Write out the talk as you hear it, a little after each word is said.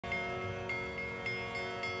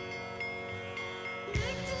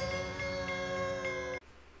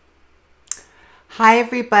Hi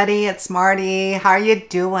everybody, it's Marty. How are you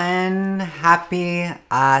doing? Happy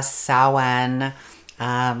Samhain.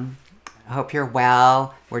 I hope you're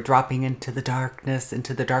well. We're dropping into the darkness,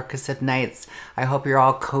 into the darkest of nights. I hope you're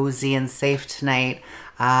all cozy and safe tonight.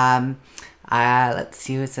 Let's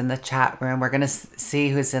see who's in the chat room. We're going to see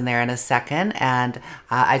who's in there in a second. And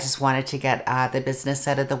I just wanted to get the business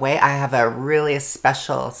out of the way. I have a really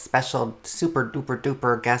special, super duper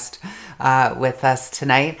duper guest with us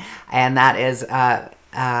tonight. And that is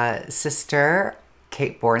Sister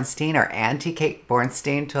Kate Bornstein, or Auntie Kate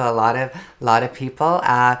Bornstein to a lot of people.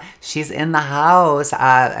 She's in the house,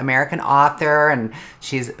 American author, and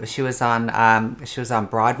she was on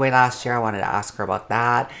Broadway last year. I wanted to ask her about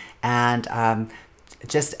that, and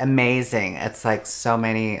just amazing. It's like so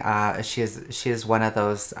many. She is one of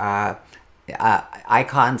those icons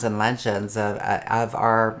and legends of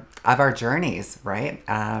our journeys, right?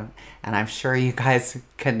 And I'm sure you guys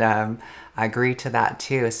can agree to that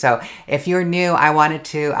too. So if you're new, I wanted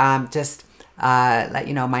to just let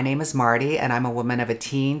you know my name is Marty, and I'm a woman of a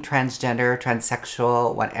teen, transgender,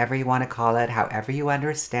 transsexual, whatever you want to call it, however you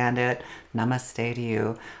understand it, namaste to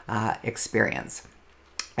you, experience.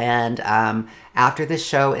 And after the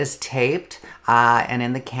show is taped and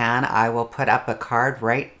in the can, I will put up a card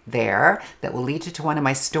right there that will lead you to one of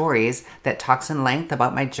my stories that talks in length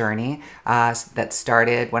about my journey that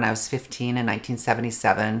started when I was 15 in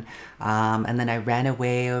 1977. And then I ran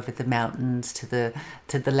away over the mountains to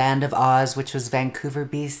the land of Oz, which was Vancouver,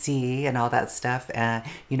 BC, and all that stuff.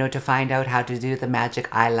 You know, to find out how to do the magic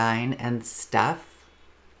eyeline and stuff.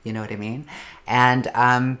 You know what I mean?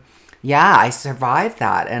 And yeah, I survived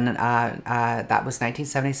that, and that was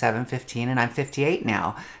 1977, 15, and I'm 58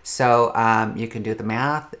 now. So you can do the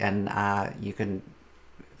math, and you can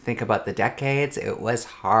think about the decades. It was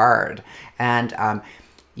hard, and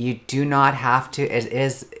you do not have to. It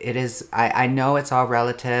is. I know it's all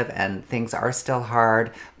relative, and things are still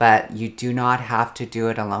hard, but you do not have to do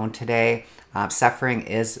it alone today. Suffering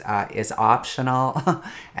is optional,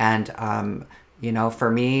 and you know, for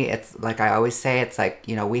me, it's like I always say, it's like,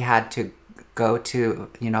 you know, we had to go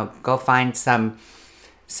find some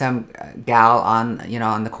gal on, you know,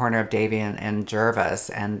 on the corner of Davie and Jervis,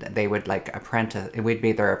 and they would like we'd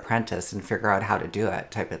be their apprentice and figure out how to do it,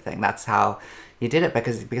 type of thing. That's how you did it,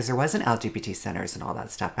 because there wasn't LGBT centers and all that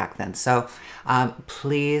stuff back then. So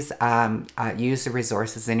please use the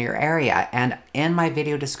resources in your area. And in my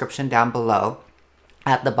video description down below,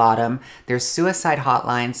 at the bottom, there's suicide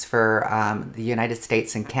hotlines for the United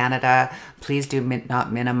States and Canada. Please do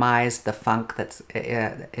not minimize the funk that's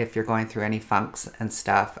if you're going through any funks and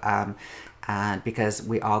stuff, and because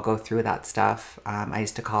we all go through that stuff. I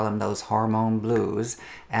used to call them those hormone blues,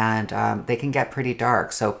 and they can get pretty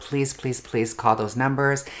dark. So please, please, please call those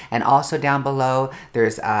numbers. And also down below,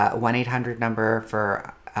 there's a 1-800 number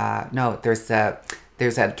for no, there's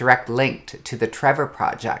a direct link to the Trevor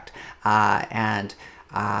Project, and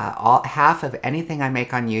half of anything I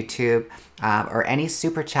make on YouTube or any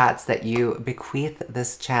super chats that you bequeath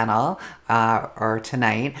this channel or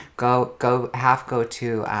tonight go to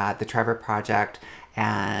the Trevor Project,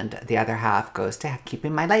 and the other half goes to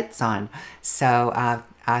keeping my lights on. So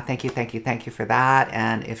thank you for that.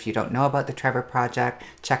 And if you don't know about the Trevor Project,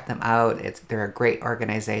 check them out. They're a great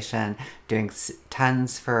organization doing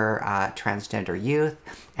tons for transgender youth.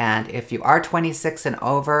 And if you are 26 and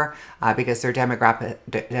over, because their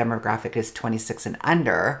demographic is 26 and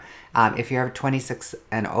under, if you're 26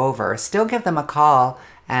 and over, still give them a call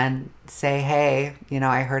and say, hey, you know,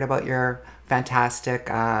 I heard about your fantastic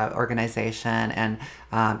organization, and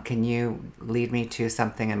can you lead me to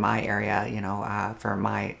something in my area, you know, for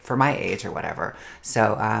my age or whatever.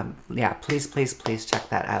 So yeah, please check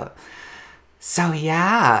that out. So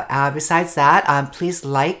yeah, besides that, please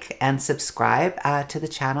like and subscribe to the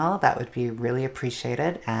channel. That would be really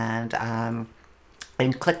appreciated. And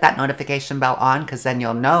click that notification bell on, because then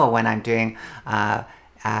you'll know when I'm doing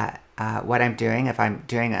what I'm doing, if I'm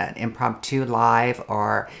doing an impromptu live,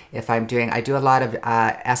 or if I do a lot of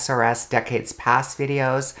SRS decades past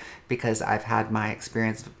videos, because I've had my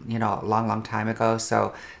experience, you know, a long time ago.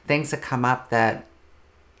 So things that come up that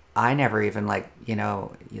I never even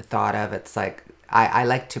thought of. It's like I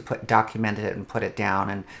like to document it and put it down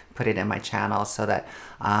and put it in my channel, so that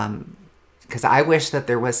because I wish that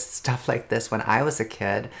there was stuff like this when I was a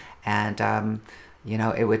kid, and you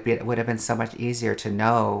know, it would have been so much easier to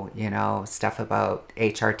know, you know, stuff about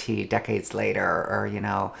HRT decades later, or you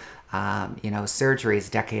know,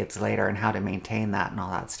 surgeries decades later, and how to maintain that and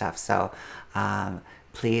all that stuff. So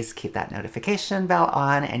please keep that notification bell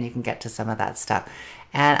on, and you can get to some of that stuff.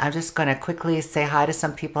 And I'm just going to quickly say hi to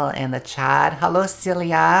some people in the chat. Hello,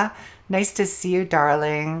 Celia. Nice to see you,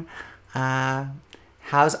 darling.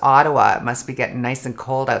 How's Ottawa? It must be getting nice and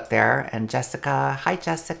cold out there. And Jessica, hi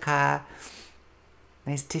Jessica.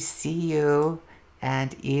 Nice to see you.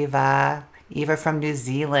 And Eva from New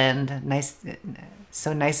Zealand. Nice,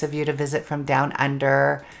 so nice of you to visit from down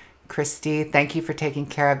under. Christy, thank you for taking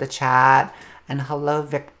care of the chat. And hello,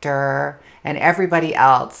 Victor. And everybody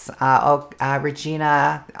else.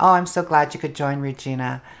 Regina. Oh, I'm so glad you could join,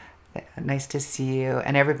 Regina. Nice to see you.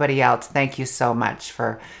 And everybody else, thank you so much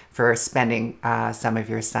for spending some of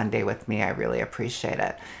your Sunday with me. I really appreciate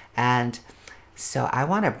it. And so I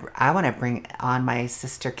want to bring on my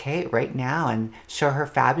sister Kate right now and show her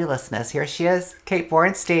fabulousness. Here she is, Kate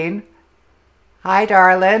Bornstein. Hi,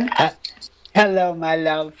 darling. Hello, my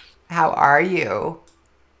love. How are you?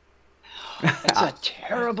 That's a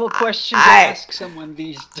terrible question to I ask someone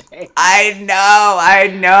these days. I know, I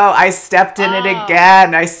know. I stepped in it Ah,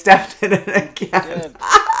 again. I stepped in it you again. did.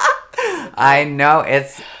 You I did. know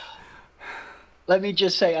it's Let me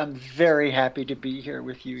just say, I'm very happy to be here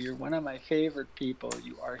with you. You're one of my favorite people.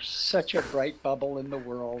 You are such a bright bubble in the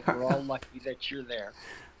world. We're all lucky that you're there.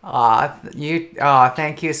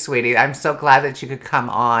 thank you, sweetie. I'm so glad that you could come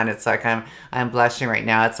on. It's like I'm blushing right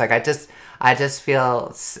now. It's like I just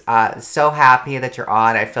feel so happy that you're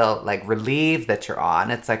on. I feel like relieved that you're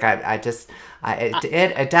on. It's like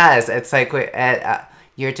it does. It's like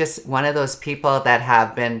you're just one of those people that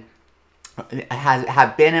have been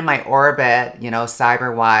in my orbit,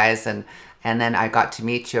 cyber wise, and then I got to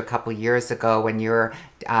meet you a couple years ago when you were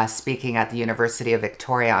speaking at the University of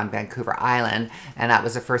Victoria on Vancouver Island, and that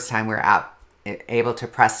was the first time we were out able to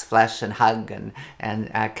press flesh and hug and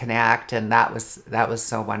connect, and that was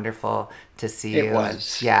so wonderful to see It you. And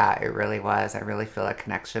was. yeah, it really was. I really feel a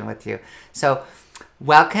connection with you. So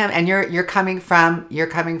welcome, and you're coming from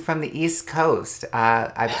the East Coast.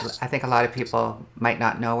 I think a lot of people might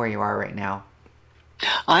not know where you are right now.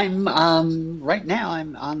 I'm right now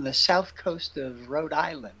I'm on the south coast of Rhode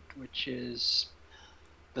Island, which is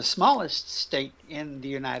the smallest state in the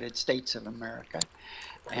United States of America.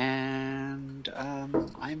 And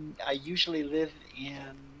I usually live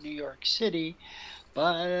in New York City,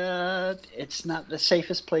 but it's not the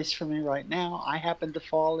safest place for me right now. I happen to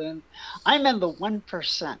fall in. I'm in the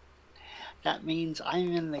 1%. That means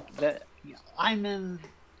I'm in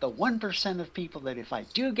the 1% of people that if I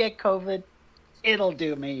do get COVID, it'll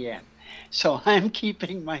do me in. So I'm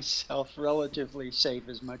keeping myself relatively safe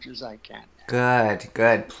as much as I can now. Good,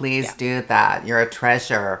 good. Please Yeah. do that. You're a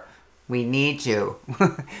treasure. We need you.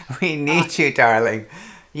 We Uh, need you, darling.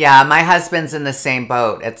 Yeah, my husband's in the same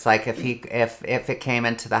boat. It's like if it came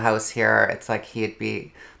into the house here, it's like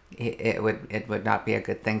it would not be a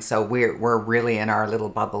good thing. So we're really in our little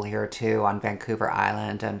bubble here too on Vancouver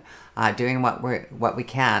Island and doing what we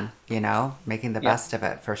can, making the yeah. best of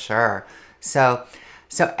it for sure. So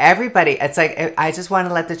so everybody, it's like I just want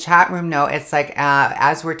to let the chat room know. It's like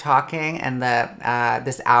as we're talking and the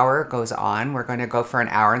this hour goes on, we're going to go for an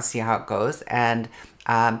hour and see how it goes. And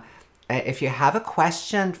if you have a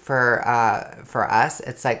question for us,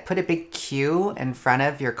 it's like put a big Q in front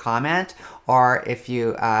of your comment, or if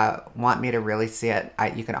you want me to really see it,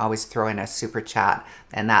 you can always throw in a super chat,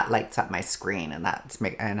 and that lights up my screen, and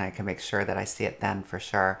and I can make sure that I see it then for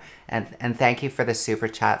sure. And thank you for the super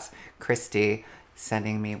chats, Christy,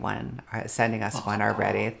 sending us one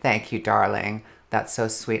already. Oh, Thank you, darling. That's so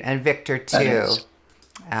sweet. And Victor that too. is.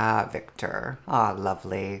 Victor. Oh,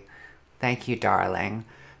 lovely. Thank you, darling.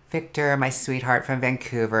 Victor, my sweetheart from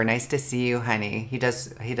Vancouver. Nice to see you, honey. He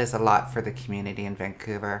does a lot for the community in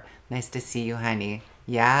Vancouver. Nice to see you, honey.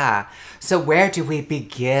 Yeah. So where do we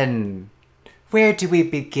begin? Where do we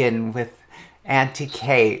begin with Auntie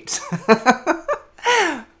Kate?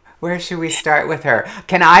 Where should we start with her?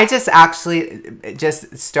 Can I just actually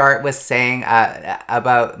just start with saying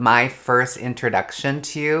about my first introduction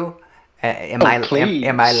to you in Oh, my please.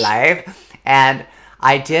 life? And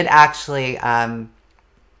I did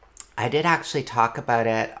actually talk about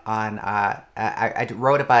it on. I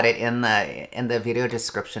wrote about it in the video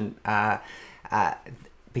description uh,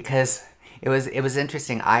 because it was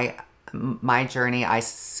interesting. My journey. I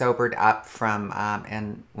sobered up from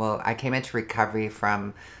and well, I came into recovery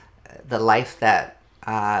from the life that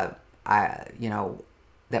I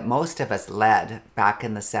that most of us led back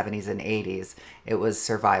in the 70s and 80s. It was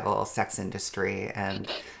survival, sex industry, and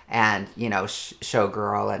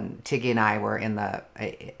showgirl. And Tiggy and I were in the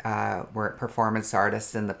were performance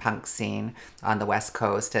artists in the punk scene on the West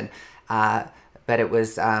Coast, and but it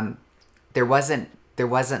was there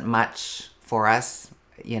wasn't much for us,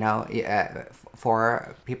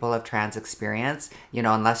 for people of trans experience, you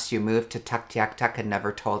know, unless you moved to Tuktoyaktuk and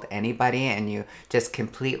never told anybody, and you just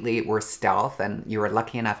completely were stealth, and you were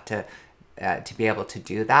lucky enough to be able to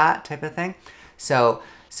do that type of thing. So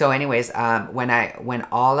anyways, when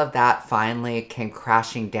all of that finally came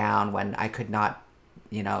crashing down, when I could not,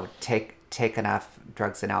 you know, take enough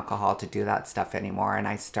drugs and alcohol to do that stuff anymore, and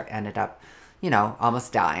I ended up, you know,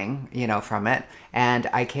 almost dying, you know, from it. And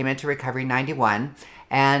I came into recovery in '91,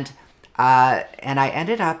 and I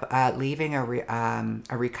ended up leaving a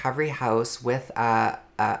recovery house with a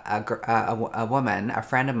woman, a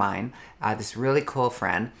friend of mine, this really cool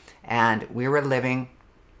friend, and we were living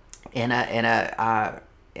in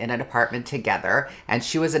an apartment together, and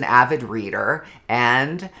she was an avid reader,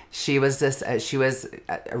 and she was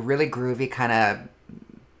a really groovy kind of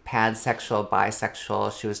pansexual,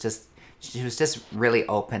 bisexual. She was just really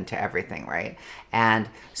open to everything, right? And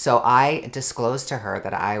so I disclosed to her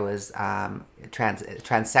that I was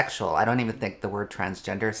transsexual. I don't even think the word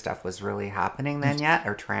transgender stuff was really happening then yet,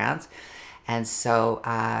 or trans. And so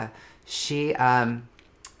she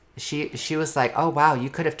was like, "Oh wow, you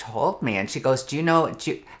could have told me." And she goes,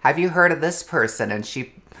 have you heard of this person? And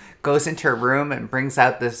she goes into her room and brings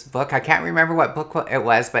out this book. I can't remember what book it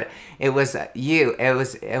was, but it was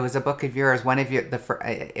it was a book of yours. One of your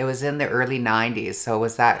it was in the early '90s. So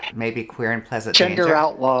was that maybe Queer and Pleasant Danger? Gender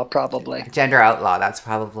Outlaw, probably. Gender Outlaw, that's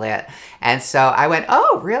probably it. And so I went,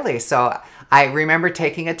 "Oh, really?" So I remember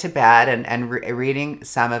taking it to bed and reading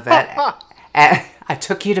some of it. And I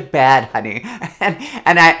took you to bed, honey. And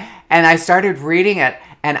I started reading it,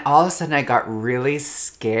 and all of a sudden I got really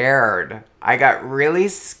scared. I got really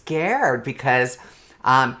scared because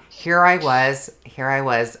here I was.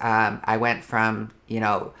 I went from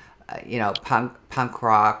punk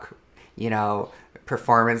rock, you know,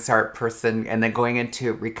 performance art person, and then going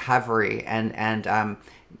into recovery. And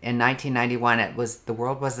in 1991, the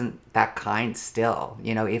world wasn't that kind still,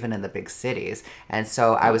 you know, even in the big cities. And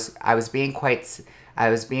so I was being quite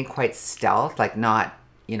stealth, like not,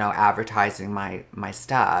 you know, advertising my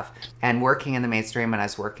stuff, and working in the mainstream, and I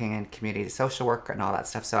was working in community social work and all that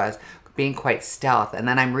stuff. So I was being quite stealth. And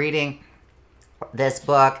then I'm reading this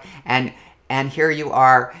book, and here you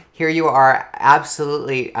are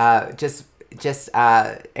absolutely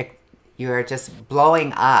you are just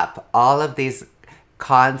blowing up all of these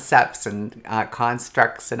concepts and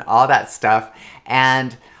constructs and all that stuff.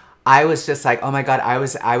 And I was just like, oh my God, I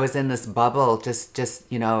was in this bubble,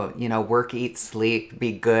 just you know, work, eat, sleep,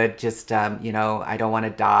 be good, just you know, I don't want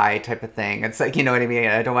to die type of thing. It's like, you know what I mean?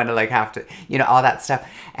 I don't want to like have to, you know, all that stuff.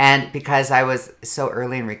 And because I was so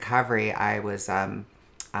early in recovery, I was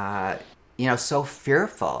you know, so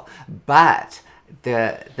fearful. But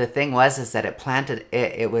the thing was that it planted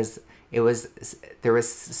it was there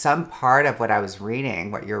was some part of what I was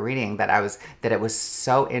reading, what you're reading, that it was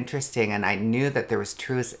so interesting, and I knew that there was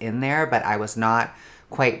truth in there, but I was not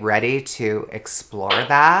quite ready to explore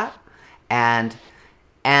that. And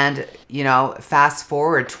you know, fast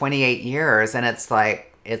forward 28 years, and it's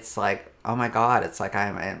like, oh my God, it's like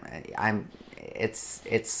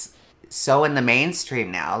it's so in the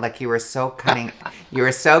mainstream now. Like you were so cutting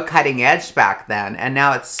edge back then, and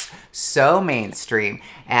now it's so mainstream.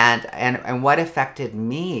 And what affected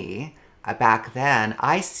me back then,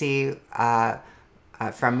 I see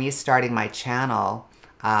from me starting my channel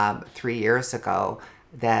 3 years ago,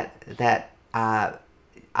 that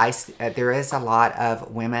there is a lot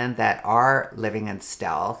of women that are living in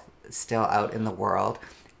stealth still out in the world,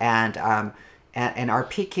 and are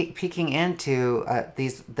peeking into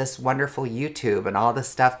this wonderful YouTube and all the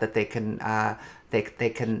stuff that they can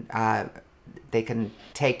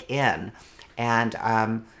take in,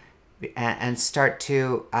 and start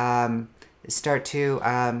to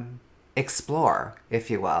explore, if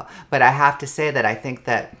you will. But I have to say that I think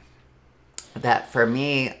that for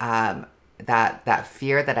me, that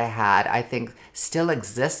fear that I had, I think still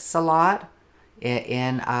exists a lot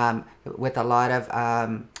in with a lot of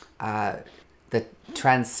the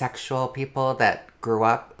transsexual people that grew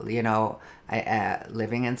up, you know,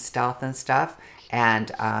 living in stealth and stuff.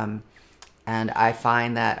 And I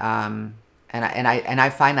find that I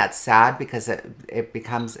find that sad, because it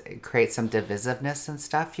creates some divisiveness and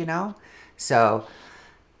stuff, you know. So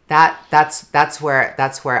that's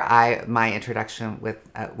where my introduction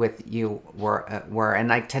with you were, and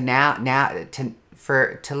like to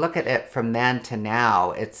look at it from then to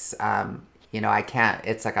now, it's you know, I can't,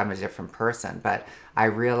 it's like I'm a different person, but I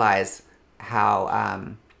realize how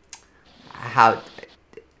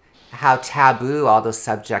taboo all those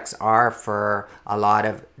subjects are for a lot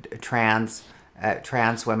of trans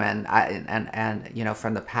women, and you know,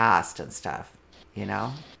 from the past and stuff, you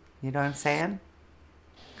know. You know what I'm saying?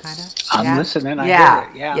 Kind of. I'm Yeah. listening. I hear Yeah.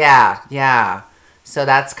 it. Yeah. Yeah. Yeah. So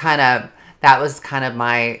that was kind of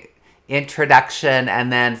my introduction,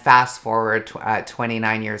 and then fast forward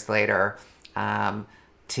 29 years later, um,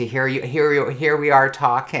 to here we are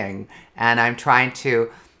talking, and I'm trying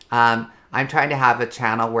to have a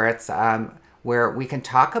channel where where we can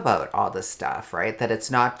talk about all this stuff, right? That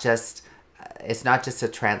it's not just a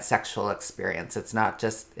transsexual experience. It's not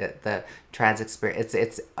just the trans experience.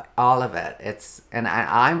 It's all of it. It's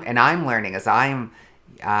I'm learning as I'm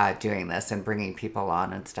doing this and bringing people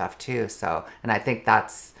on and stuff too. So, and I think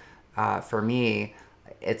that's for me.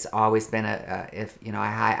 It's always been if you know I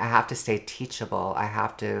have to stay teachable. I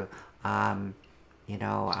have to you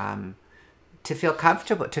know to feel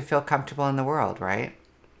comfortable in the world, right?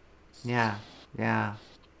 Yeah, yeah.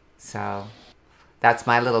 So that's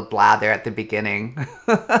my little blather at the beginning.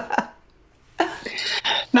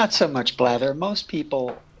 Not so much blather. Most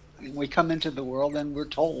people, we come into the world and we're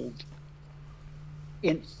told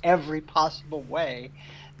in every possible way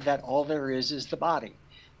that all there is the body.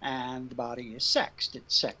 And the body is sexed.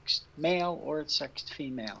 It's sexed male or it's sexed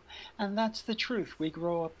female. And that's the truth we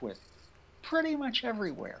grow up with pretty much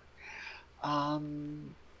everywhere.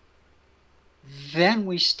 Um, then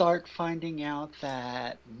we start finding out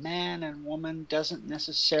that man and woman doesn't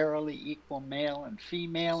necessarily equal male and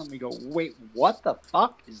female. And we go, wait, what the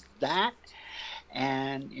fuck is that?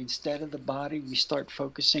 And instead of the body, we start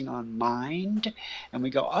focusing on mind, and we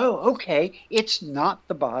go, oh, okay, it's not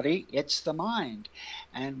the body, it's the mind.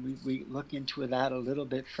 And we look into that a little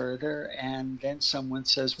bit further, and then someone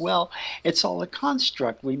says, well, it's all a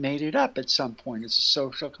construct. We made it up at some point. It's a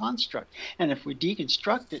social construct. And if we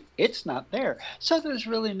deconstruct it, it's not there. So there's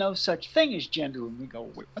really no such thing as gender. And we go,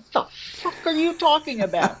 wait, what the fuck are you talking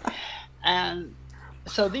about? And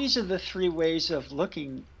so these are the three ways of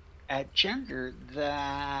looking at gender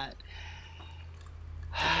that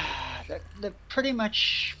that pretty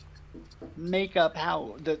much make up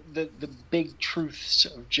how the big truths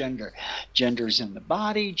of gender. Gender's in the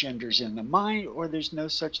body, gender's in the mind, or there's no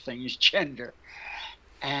such thing as gender.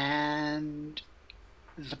 And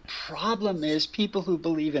the problem is people who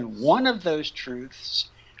believe in one of those truths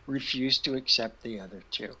refuse to accept the other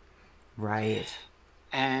two. Right.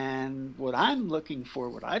 And what I'm looking for,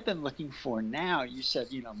 what I've been looking for now, you said,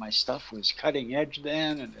 you know, my stuff was cutting edge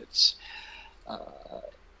then, and it's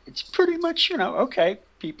pretty much, you know, okay,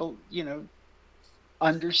 people, you know,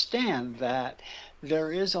 understand that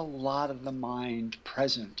there is a lot of the mind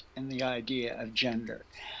present in the idea of gender.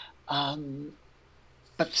 But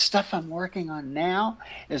the stuff I'm working on now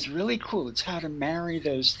is really cool. It's how to marry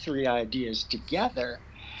those three ideas together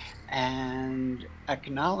and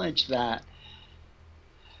acknowledge that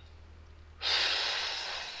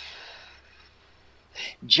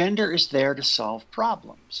gender is there to solve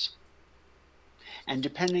problems. And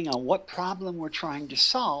depending on what problem we're trying to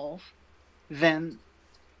solve, then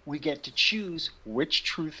we get to choose which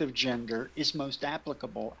truth of gender is most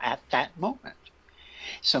applicable at that moment.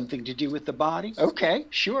 Something to do with the body? Okay,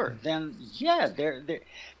 sure. Then, yeah,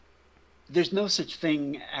 there's no such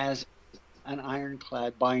thing as an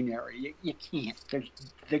ironclad binary. You can't.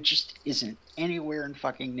 There just isn't anywhere in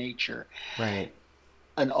fucking nature. Right.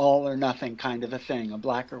 An all or nothing kind of a thing, a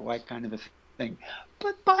black or white kind of a thing.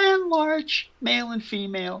 But by and large, male and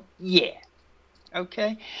female, yeah.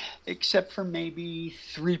 Okay? Except for maybe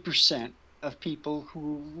 3% of people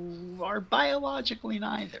who are biologically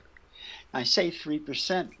neither. I say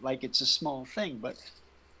 3% like it's a small thing, but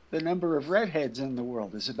the number of redheads in the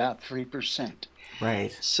world is about 3%.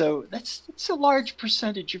 Right. So that's a large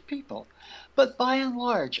percentage of people. But by and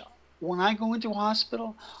large, when I go into a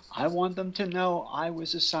hospital, I want them to know I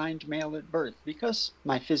was assigned male at birth because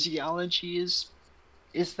my physiology is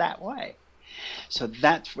that way. So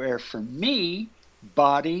that's where, for me,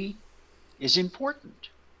 body is important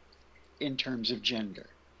in terms of gender.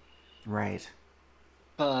 Right.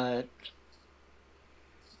 But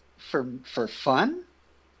for fun,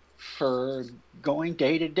 for going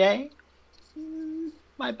day to day,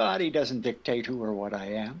 my body doesn't dictate who or what I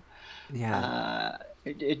am. Yeah.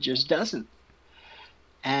 It just doesn't.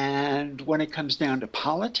 And when it comes down to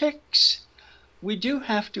politics, we do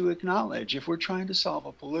have to acknowledge, if we're trying to solve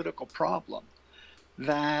a political problem,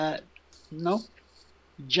 that nope,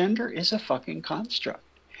 gender is a fucking construct.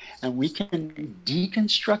 And we can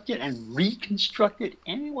deconstruct it and reconstruct it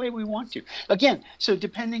any way we want to. Again, so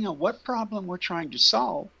depending on what problem we're trying to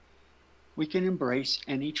solve, we can embrace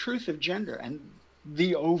any truth of gender. And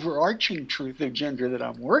the overarching truth of gender that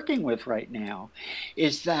I'm working with right now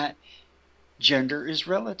is that gender is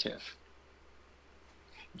relative.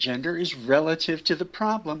 Gender is relative to the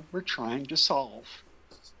problem we're trying to solve.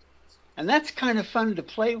 and that's kind of fun to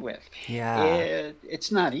play with. Yeah.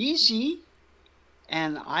 It's not easy,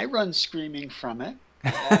 and I run screaming from it.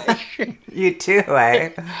 You too,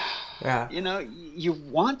 eh? Yeah. You know, you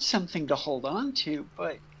want something to hold on to,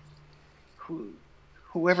 but who,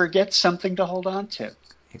 whoever gets something to hold on to?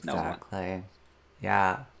 No one. Exactly.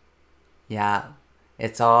 Yeah. Yeah.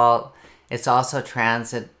 It's all, it's also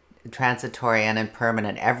transitory and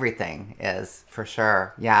impermanent. Everything is, for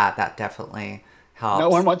sure. Yeah, that definitely No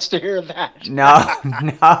one helps. wants to hear that. No,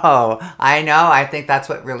 no. I know. I think that's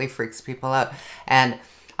what really freaks people out. And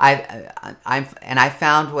I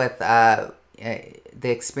found with the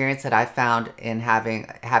experience that I found in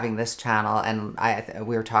having this channel, and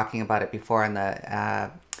we were talking about it before in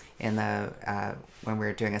the when we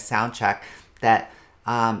were doing a sound check, that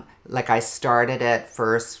like I started it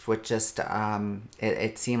first with just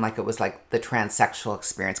it seemed like it was like the transsexual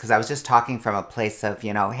experience, because I was just talking from a place of,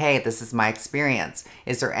 you know, hey, this is my experience.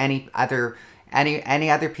 Is there any other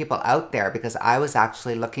people out there? Because I was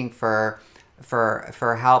actually looking for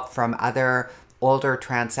help from other older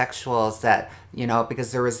transsexuals that, you know,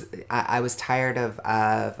 because I was tired of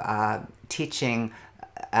teaching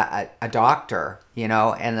a doctor, you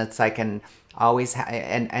know, and it's like, and always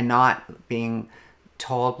and not being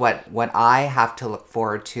told what I have to look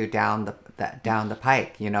forward to down the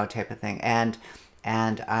pike, you know, type of thing. And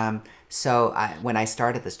so when I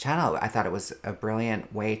started this channel, I thought it was a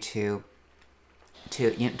brilliant way to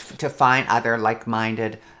find other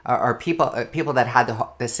like-minded or people that had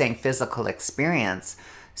the same physical experience,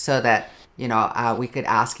 so that, you know, we could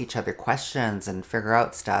ask each other questions and figure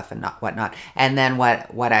out stuff and whatnot. And then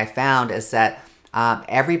what I found is that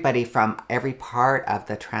everybody from every part of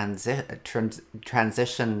the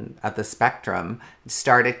transition of the spectrum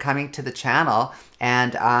started coming to the channel,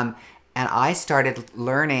 and I started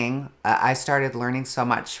learning. I started learning so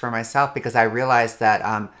much for myself, because I realized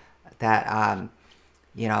that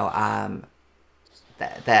you know,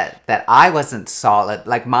 that I wasn't solid.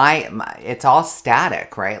 Like my it's all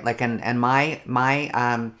static, right? Like, and my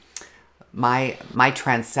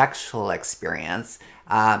transsexual experience,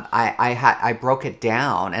 I broke it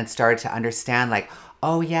down and started to understand, like,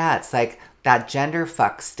 oh yeah, it's like that gender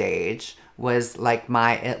fuck stage was like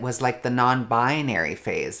it was like the non-binary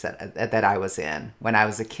phase that I was in when I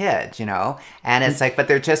was a kid, you know? And it's like, but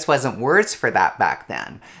there just wasn't words for that back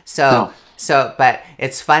then. No. But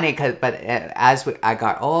it's funny, but as I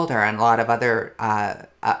got older, and a lot of other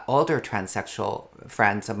older transsexual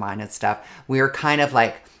friends of mine and stuff, we were kind of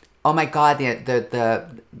like, oh my God, the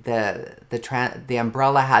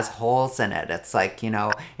umbrella has holes in it. It's like, you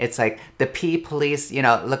know, it's like the pee police, you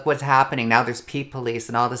know, look what's happening now. There's pee police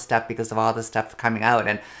and all this stuff because of all this stuff coming out.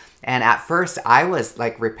 And at first I was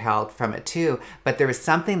like repelled from it too, but there was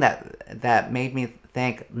something that made me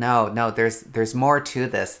think, no, there's more to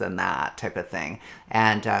this than that type of thing.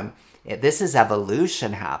 And this is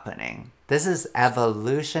evolution happening. This is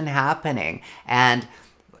evolution happening. And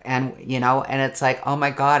you know, and it's like, oh my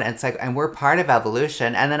God, and it's like, and we're part of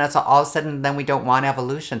evolution, and then it's all of a sudden, then we don't want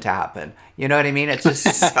evolution to happen. You know what I mean? It's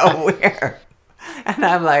just so weird. And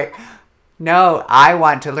I'm like, no, I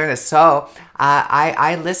want to learn this. So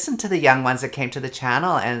I listened to the young ones that came to the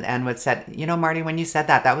channel and would said, you know, Marty, when you said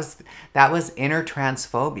that was inner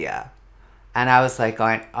transphobia. And I was like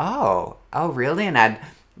going, oh really? And I'd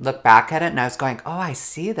look back at it and I was going, oh, I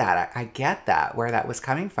see that. I get that, where that was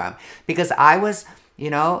coming from. Because I was, you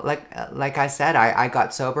know, like I said, I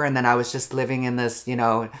got sober, and then I was just living in this, you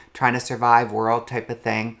know, trying to survive world type of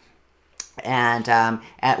thing. And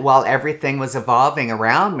while everything was evolving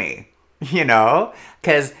around me, you know,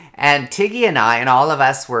 and Tiggy and I and all of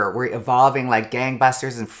us were evolving like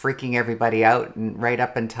gangbusters and freaking everybody out, and right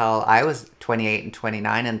up until I was 28 and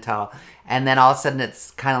 29 and then all of a sudden it's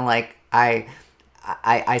kind of like I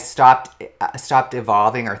stopped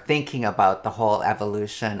evolving or thinking about the whole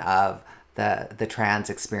evolution of the trans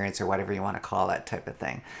experience, or whatever you want to call it, type of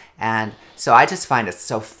thing. And so I just find it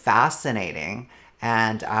so fascinating.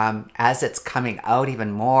 And as it's coming out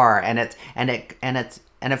even more, and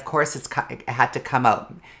of course it had to come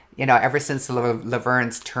out, you know, ever since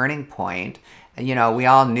Laverne's turning point. You know, we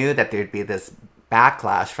all knew that there'd be this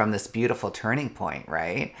backlash from this beautiful turning point,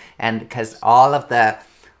 right? And because all of the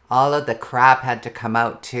crap had to come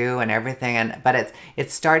out too, and everything. But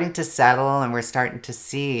it's starting to settle, and we're starting to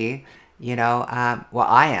see, you know, well,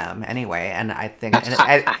 I am anyway, and I think,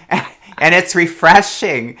 and it's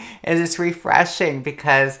refreshing. It's refreshing,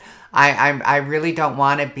 because I really don't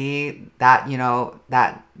want to be that, you know,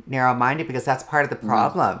 that narrow-minded, because that's part of the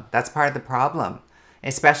problem. That's part of the problem,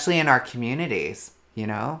 especially in our communities, you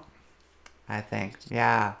know, I think.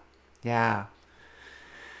 Yeah.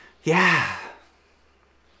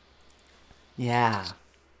 Yeah.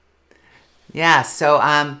 Yeah. So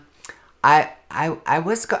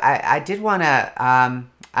I did want to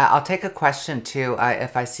I'll take a question too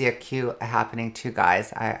if I see a queue happening too,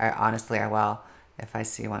 guys. I honestly I will if I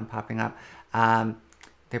see one popping up. Um,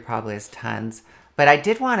 there probably is tons, but I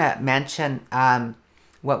did want to mention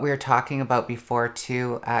what we were talking about before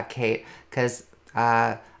too, Kate, because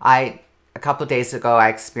I a couple of days ago I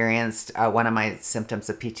experienced one of my symptoms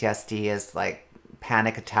of PTSD is like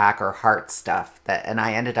panic attack or heart stuff that, and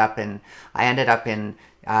I ended up in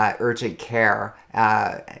urgent care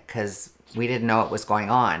because we didn't know what was going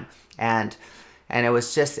on, and it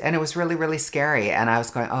was just, and it was really really scary, and I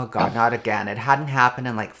was going, oh god, not again. It hadn't happened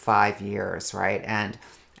in like 5 years, right? And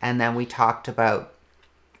then we talked about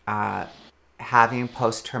having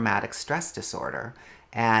post-traumatic stress disorder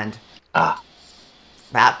and Ah,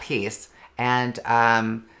 that piece, and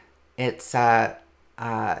it's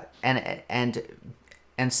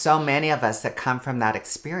and so many of us that come from that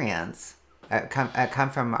experience, come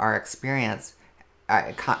from our experience,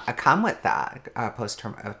 come with that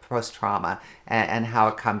post trauma, and how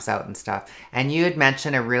it comes out and stuff. And you had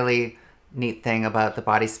mentioned a really neat thing about the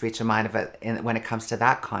body, speech, and mind of it when it comes to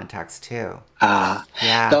that context too. ah.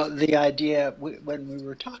 Yeah. The idea when we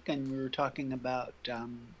were talking about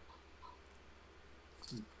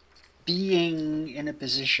being in a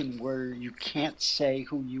position where you can't say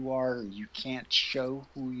who you are, you can't show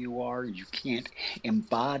who you are, you can't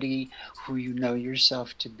embody who you know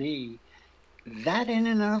yourself to be. That in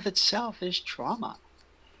and of itself is trauma.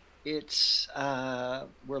 It's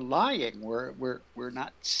we're lying. We're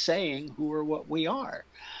not saying who or what we are,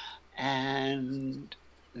 and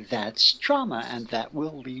that's trauma, and that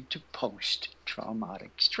will lead to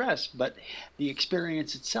post-traumatic stress. But the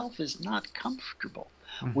experience itself is not comfortable.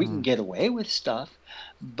 We can Mm-hmm. get away with stuff,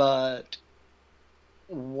 but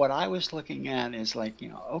what I was looking at is like,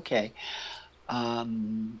 okay,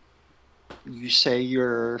 um, you say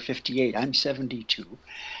you're 58, I'm 72,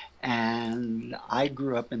 and I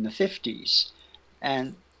grew up in the 50s,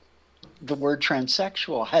 and the word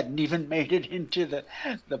transsexual hadn't even made it into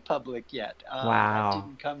the public yet. That Wow.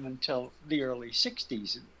 didn't come until the early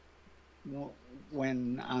 60s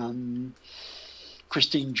when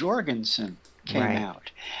Christine Jorgensen came Right.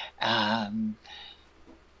 out. Um,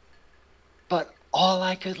 but all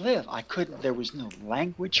I could live, I couldn't, there was no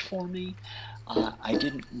language for me. I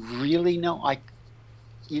didn't really know.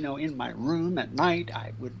 In my room at night,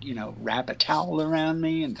 I would, wrap a towel around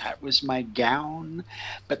me and that was my gown.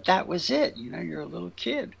 But that was it. You're a little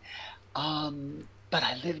kid. But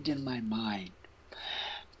I lived in my mind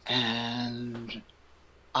and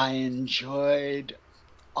I enjoyed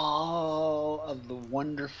all of the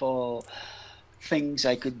wonderful things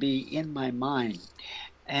I could be in my mind.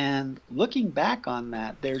 And looking back on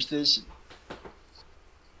that, there's this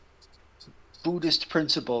Buddhist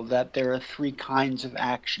principle that there are three kinds of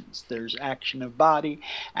actions. There's action of body,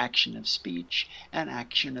 action of speech, and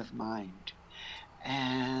action of mind.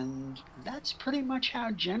 And that's pretty much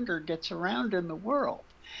how gender gets around in the world.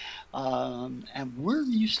 And we're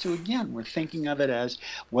used to, again, we're thinking of it as,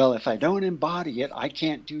 well, if I don't embody it, I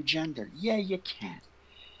can't do gender. Yeah, you can.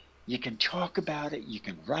 You can talk about it, you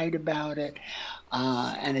can write about it.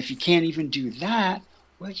 And if you can't even do that,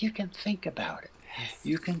 well, you can think about it. Yes.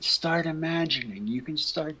 You can start imagining, you can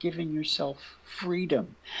start giving yourself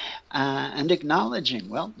freedom and acknowledging,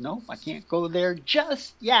 well, no, I can't go there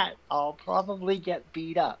just yet. I'll probably get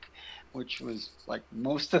beat up, which was like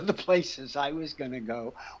most of the places I was going to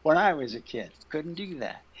go when I was a kid. Couldn't do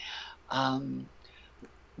that. Um,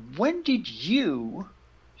 when did you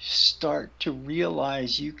start to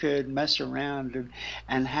realize you could mess around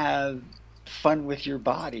and have fun with your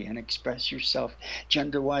body and express yourself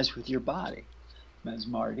gender wise with your body? Ms.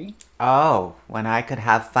 Marty. Oh, when I could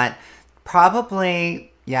have fun.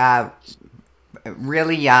 Probably, yeah,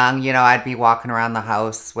 really young. I'd be walking around the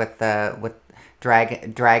house with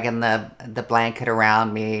dragging the blanket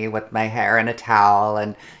around me with my hair in a towel,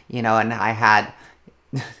 and and I had,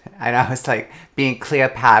 and I was like being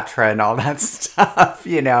Cleopatra and all that stuff.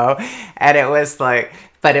 And it was like,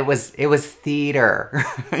 but it was theater,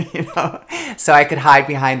 so I could hide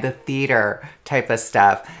behind the theater type of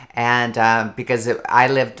stuff. And because I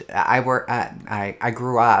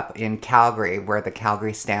grew up in Calgary, where the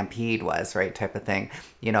Calgary Stampede was, right, type of thing,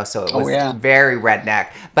 so it Oh, was yeah. very redneck.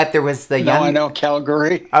 But there was the No, I young, know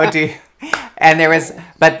Calgary. oh, do you? And there was,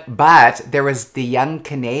 but there was the young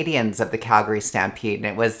Canadians of the Calgary Stampede, and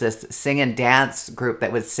it was this sing and dance group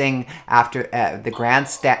that would sing after the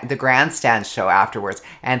grandstand show afterwards.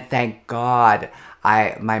 And thank God,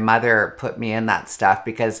 my mother put me in that stuff,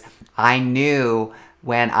 because I knew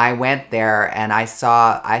when I went there and I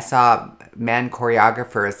saw men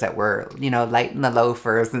choreographers that were, lighting the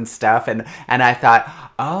loafers and stuff. And I thought,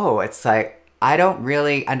 oh, it's like, I don't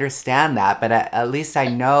really understand that, but at least I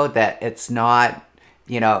know that it's not,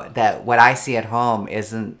 that what I see at home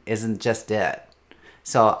isn't just it.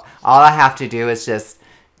 So all I have to do is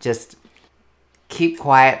just keep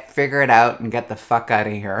quiet, figure it out, and get the fuck out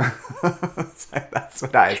of here. That's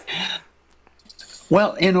what I.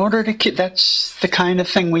 Well, in order to that's the kind of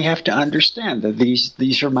thing we have to understand, that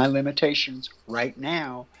these are my limitations right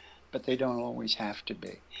now, but they don't always have to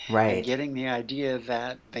be. Right. And getting the idea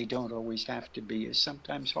that they don't always have to be is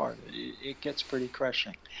sometimes hard. It gets pretty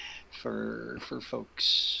crushing for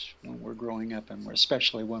folks when we're growing up, and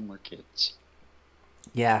especially when we're kids.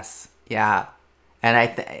 Yes. Yeah. And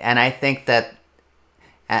I think that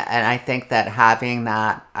having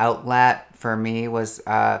that outlet for me was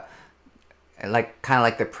like kind of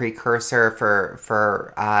like the precursor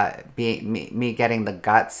for me getting the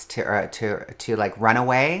guts to like run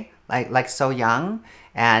away like so young,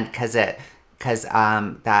 and because that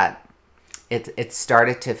it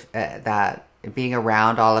started to that being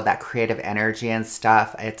around all of that creative energy and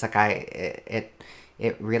stuff, it's like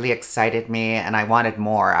it really excited me, and I wanted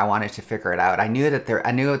more. I wanted to figure it out. I knew that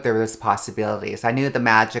there was possibilities. I knew the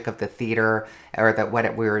magic of the theater, or that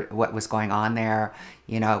what was going on there.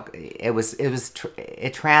 It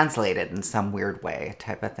translated in some weird way,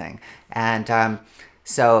 type of thing. And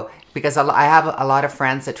so because I have a lot of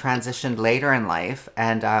friends that transitioned later in life,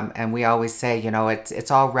 and we always say, it's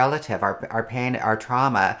all relative. Our pain, our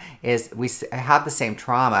trauma we have the same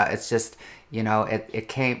trauma. It's just,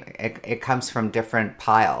 it comes from different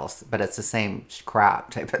piles, but it's the same crap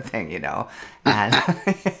type of thing, and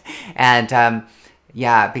and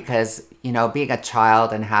yeah, because being a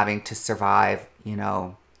child and having to survive,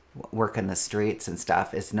 work in the streets and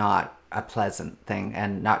stuff is not a pleasant thing,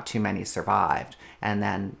 and not too many survived. And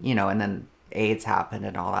then and then AIDS happened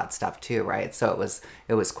and all that stuff too, right? So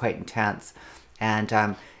it was quite intense, and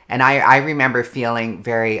I remember feeling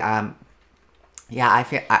very I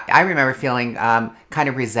remember feeling kind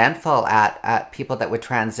of resentful at people that would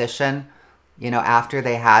transition, after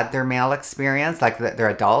they had their male experience, like their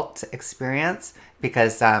adult experience,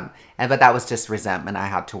 because but that was just resentment I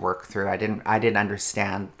had to work through. I didn't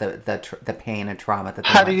understand the pain and trauma that they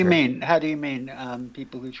How do went you through. mean? How do you mean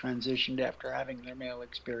people who transitioned after having their male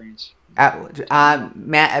experience?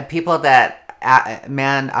 People that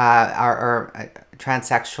men are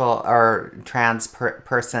transsexual or trans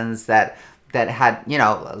persons that had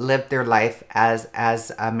lived their life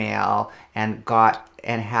as a male and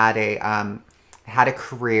had a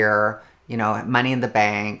career, money in the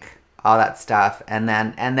bank, all that stuff, and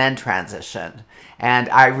then transitioned. And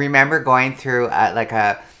I remember going through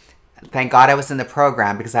thank God I was in the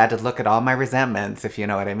program, because I had to look at all my resentments, if you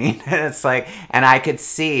know what I mean. It's like, and I could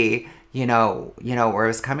see where it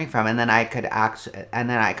was coming from, and then I could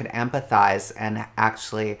empathize, and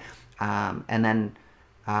actually and then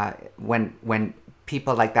when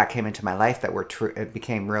people like that came into my life that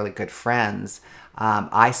became really good friends,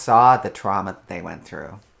 I saw the trauma that they went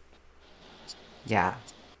through. Yeah.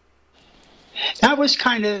 That was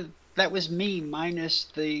me, minus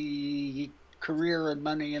the career and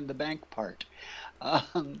money in the bank part.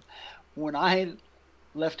 When I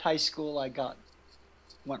left high school,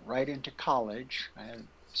 went right into college. I had a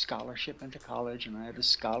scholarship into college, and I had a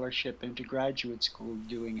scholarship into graduate school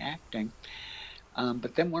doing acting.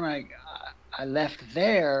 But then when I left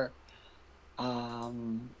there,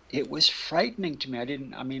 it was frightening to me.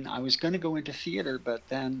 I was going to go into theater, but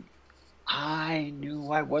then I knew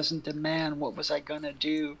I wasn't a man. What was I going to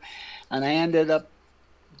do? And I ended up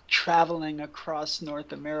traveling across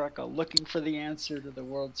North America looking for the answer to the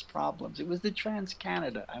world's problems. It was the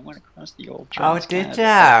Trans-Canada. I went across the old Trans-Canada. Oh, did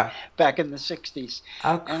ya? Back in the 60s.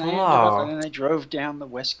 Oh, cool. And I drove down the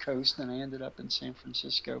West Coast, and I ended up in San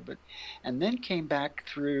Francisco. And then came back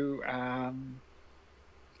through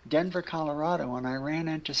Denver, Colorado, and I ran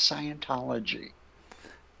into Scientology.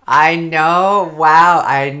 I know. Wow,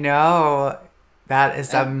 I know. That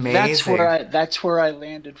is amazing. That's where I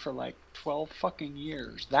landed for like 12 fucking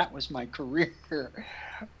years. That was my career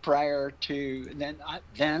prior to, and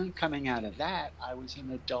then coming out of that, I was an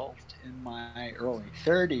adult in my early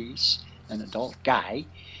 30s, an adult guy,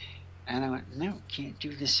 and I went, no, can't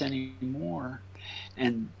do this anymore,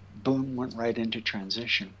 and boom, went right into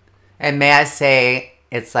transition. And may I say,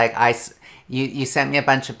 it's like you sent me a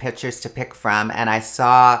bunch of pictures to pick from, and I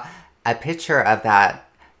saw a picture of that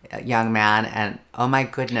young man, and oh my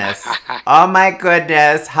goodness, hubba,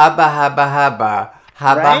 hubba, hubba,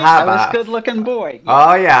 Hubba Right? I was hubba. good looking boy. Yeah.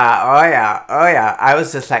 Oh yeah, oh yeah, oh yeah. I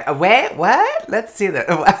was just like, wait, what? Let's see that.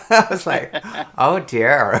 I was like, oh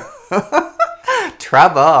dear,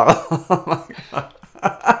 trouble. Oh my God.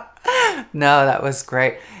 No, that was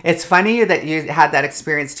great. It's funny that you had that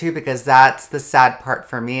experience too, because that's the sad part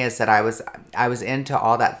for me is that I was into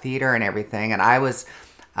all that theater and everything, and I was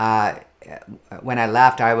uh, when I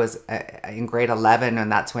left, I was in grade 11,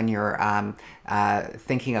 and that's when you're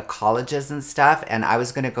thinking of colleges and stuff. And I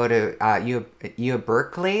was going to go to U of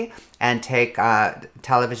Berkeley and take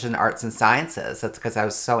television arts and sciences. That's because I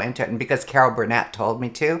was so into it, and because Carol Burnett told me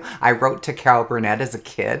to. I wrote to Carol Burnett as a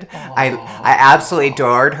kid. I absolutely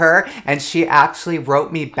adored her, and she actually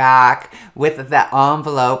wrote me back with the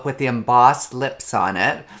envelope with the embossed lips on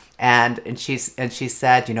it. And she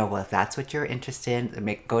said, well, if that's what you're interested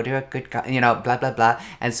in, go to a good, blah blah blah.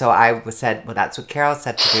 And so I said, well, that's what Carol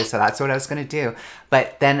said to do, so that's what I was going to do.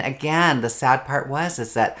 But then again, the sad part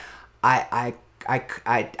is that I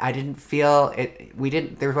didn't feel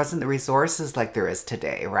it. There wasn't the resources like there is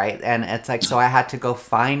today, right? And it's like, so I had to go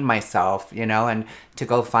find myself, and to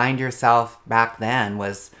go find yourself back then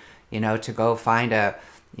was, to go find a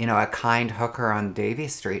kind hooker on Davie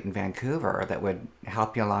Street in Vancouver that would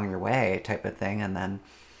help you along your way, type of thing. And then,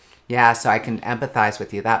 yeah, so I can empathize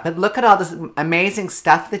with you that. But look at all this amazing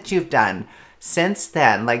stuff that you've done since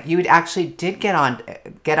then. Like, you actually did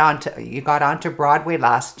you got onto Broadway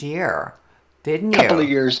last year, didn't you? A couple of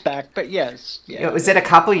years back, but yes. Yeah. Was it a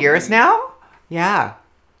couple years now? Yeah.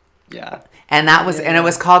 Yeah. And it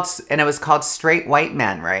was called Straight White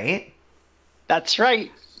Men, right? That's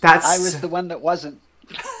right. I was the one that wasn't.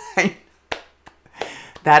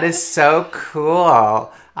 That is so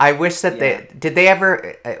cool. I wish that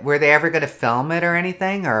were they ever going to film it or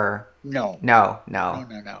anything, or no. No,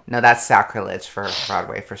 that's sacrilege for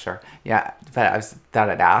Broadway for sure. Yeah, but I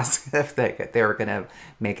thought I'd ask if they were going to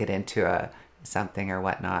make it into something or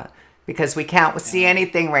whatnot, because we can't see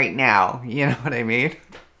anything right now, you know what I mean?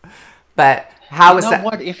 But how is that?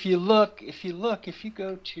 What if you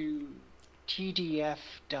go to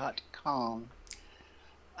tdf.com,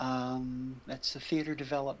 that's the Theater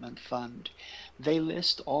Development Fund. They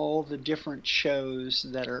list all the different shows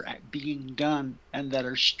that are being done and that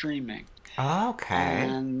are streaming. Okay.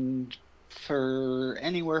 And for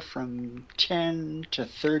anywhere from $10 to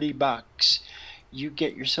 $30, you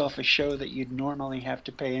get yourself a show that you'd normally have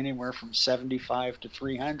to pay anywhere from $75 to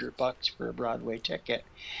 $300 for a Broadway ticket.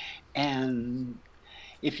 And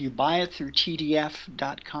if you buy it through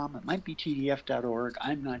tdf.com, it might be tdf.org,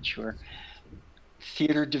 I'm not sure.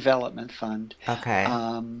 Theater Development Fund. Okay.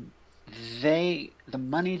 The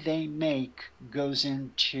money they make goes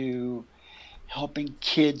into helping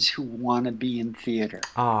kids who want to be in theater.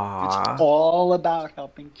 Aww. It's all about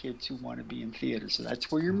helping kids who want to be in theater. So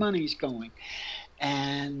that's where your money's going.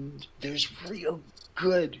 And there's real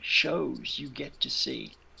good shows you get to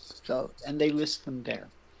see. So, and they list them there.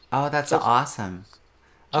 Oh, that's awesome.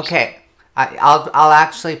 Okay. I'll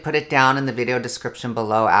actually put it down in the video description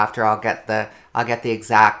below after I'll get the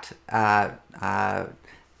exact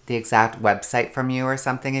website from you or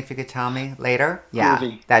something, if you could tell me later. Yeah,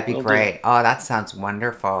 that'd be great. Oh, that sounds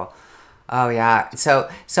wonderful. Oh yeah. So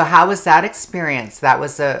how was that experience? That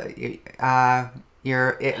was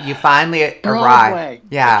you finally Broadway. arrived.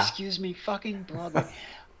 Yeah. Excuse me, fucking Broadway.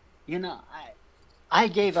 I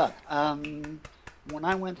gave up. When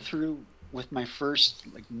I went through with my first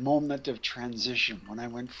moment of transition, when I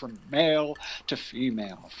went from male to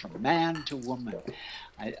female, from man to woman,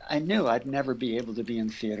 I knew I'd never be able to be in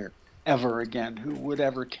theater ever again. Who would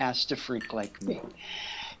ever cast a freak like me?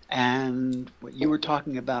 And what you were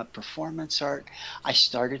talking about, performance art, I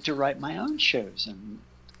started to write my own shows, and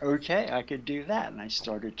okay, I could do that. And I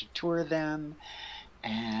started to tour them,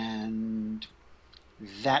 and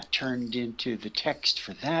that turned into the text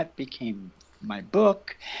for that became my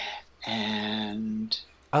book. And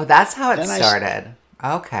that's how it started.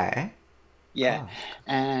 Okay. Yeah. Oh.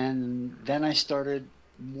 And then I started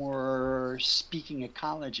more speaking at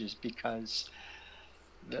colleges, because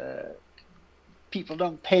the people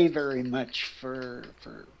don't pay very much for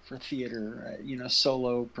theater,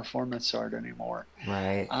 solo performance art anymore.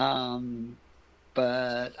 Right.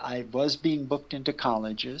 But I was being booked into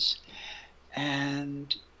colleges,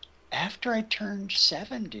 and after I turned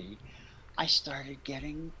 70, I started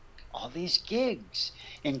getting all these gigs,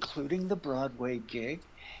 including the Broadway gig,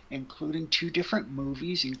 including 2 different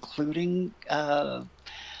movies, including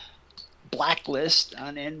Blacklist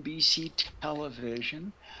on NBC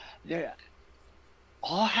television. They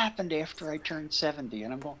all happened after I turned 70,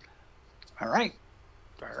 and I'm going, all right,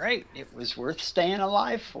 it was worth staying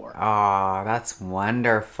alive for. Oh, that's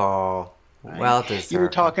wonderful. right? Well You were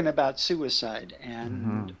deserved. talking about suicide,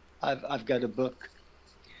 and Hmm. I've got a book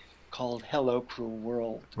called Hello Cruel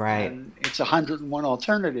World, Right. and it's 101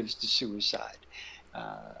 alternatives to suicide.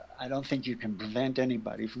 I don't think you can prevent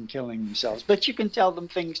anybody from killing themselves, but you can tell them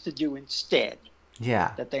things to do instead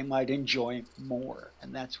Yeah. that they might enjoy more.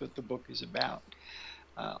 And that's what the book is about.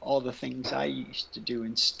 All the things I used to do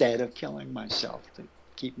instead of killing myself to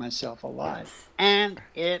keep myself alive. And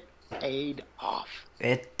it paid off.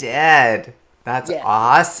 It did. That's Yeah.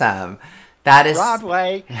 awesome. That is,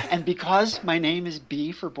 Broadway. And because my name is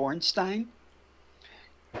B for Bornstein,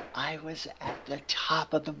 I was at the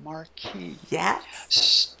top of the marquee, yes.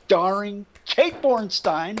 starring Kate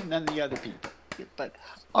Bornstein and then the other people. But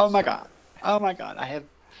oh my God, oh my God, I have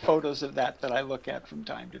photos of that that I look at from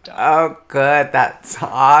time to time. Oh, good. That's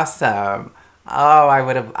awesome. Oh,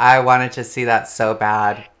 I wanted to see that so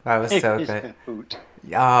bad. That was It so is good. a hoot.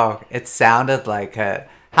 Oh, it sounded like it.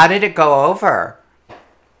 How did it go over?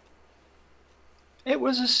 It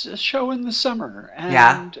was a show in the summer,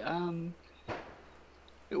 Yeah. and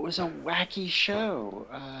it was a wacky show.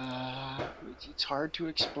 It's hard to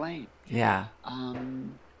explain. Yeah.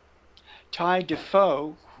 Um, Ty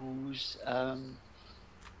Defoe, who's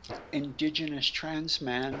indigenous trans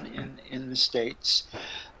man in the States,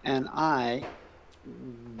 and I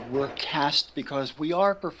were cast because we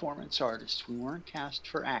are performance artists. We weren't cast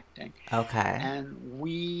for acting. Okay. And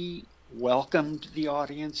we welcomed the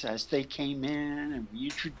audience as they came in and we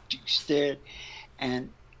introduced it.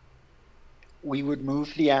 And we would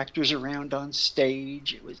move the actors around on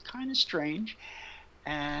stage. It was kind of strange.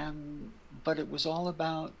 But it was all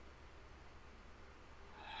about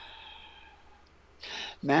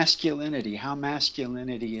masculinity, how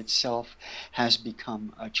masculinity itself has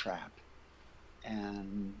become a trap.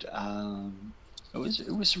 And it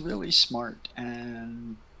was really smart.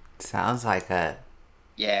 And Sounds like it.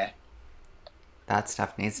 yeah, That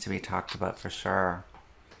stuff needs to be talked about for sure.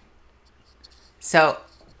 So,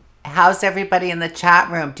 how's everybody in the chat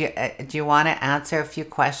room? Do you want to answer a few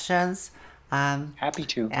questions? happy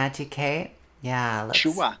to. Auntie Kate? Yeah,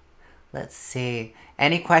 Shua. let's see.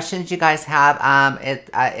 Any questions you guys have?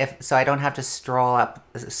 If so, I don't have to scroll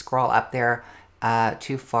up there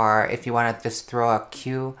too far. If you want to just throw a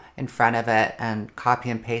Q in front of it and copy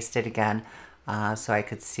and paste it again, so I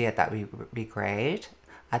could see it, that would be great.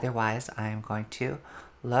 Otherwise, I'm going to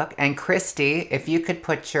look. And Christy, if you could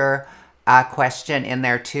put your question in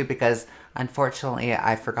there too, because unfortunately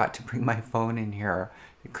I forgot to bring my phone in here.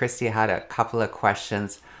 Christy had a couple of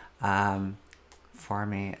questions for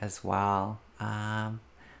me as well.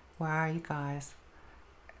 Where are you guys?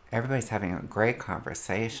 Everybody's having a great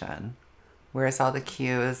conversation. Where's all the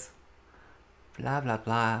cues? Blah, blah,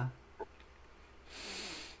 blah.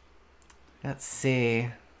 Let's see.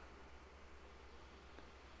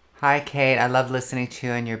 Hi, Kate. I love listening to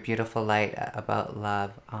you and your beautiful light about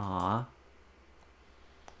love. Aw.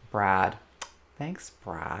 Brad. Thanks,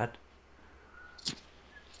 Brad.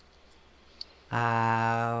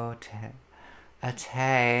 Out.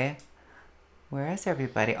 Ate. Where is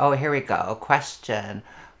everybody? Oh, here we go. Question.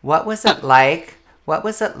 What was it like? What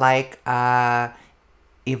was it like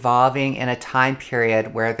evolving in a time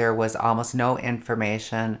period where there was almost no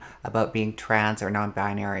information about being trans or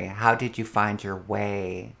non-binary? How did you find your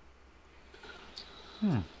way?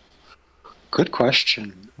 Good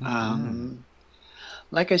question. Mm-hmm.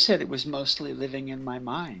 Like I said, it was mostly living in my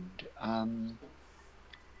mind.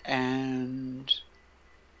 And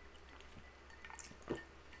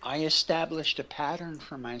I established a pattern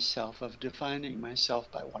for myself of defining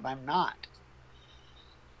myself by what I'm not.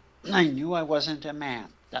 I knew I wasn't a man.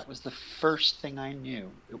 That was the first thing I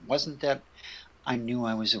knew. It wasn't that I knew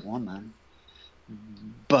I was a woman,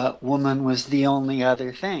 but woman was the only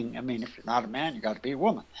other thing. I mean, if you're not a man, you got to be a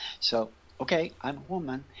woman. So, okay, I'm a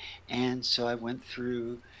woman. And so I went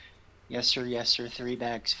through yes, sir, 3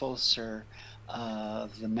 bags full, sir,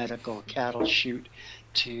 of the medical cattle chute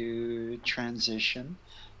to transition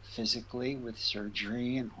physically with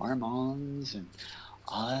surgery and hormones and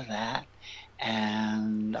all of that.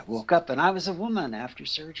 And I woke up and I was a woman after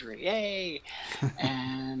surgery. Yay!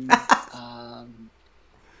 And about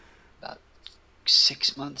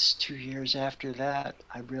 6 months, 2 years after that,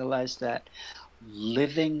 I realized that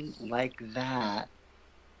living like that,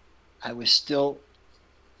 I was still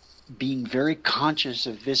being very conscious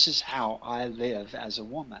of this is how I live as a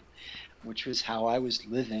woman, which was how I was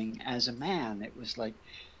living as a man. It was like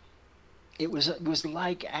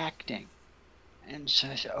acting. And so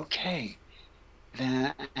I said, okay.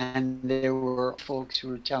 And there were folks who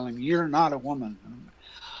were telling me, you're not a woman.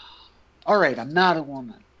 All right, I'm not a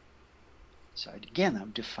woman. So again,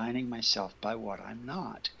 I'm defining myself by what I'm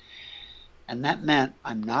not. And that meant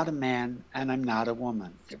I'm not a man and I'm not a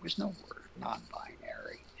woman. There was no word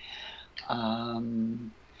non-binary.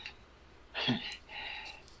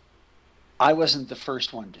 I wasn't the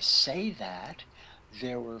first one to say that.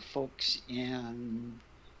 There were folks in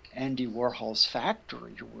Andy Warhol's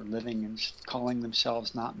factory who were living and calling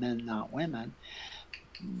themselves not men, not women.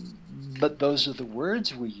 But those are the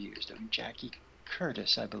words we used. I mean, Jackie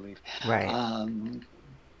Curtis, I believe,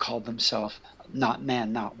 called themselves not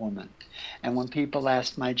man, not woman. And when people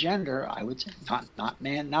asked my gender, I would say not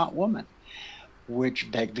man, not woman, which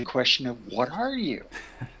begged the question of what are you?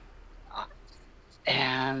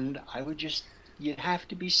 And I would just, you'd have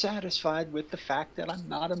to be satisfied with the fact that I'm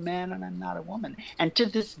not a man and I'm not a woman. And to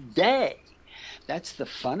this day, that's the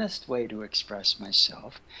funnest way to express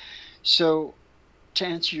myself. So to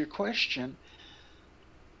answer your question,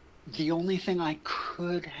 the only thing I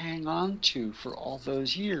could hang on to for all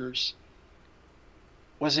those years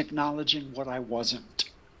was acknowledging what I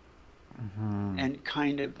wasn't. And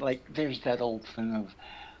kind of like, there's that old thing of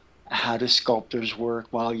how do sculptors work?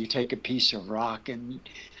 Well, you take a piece of rock and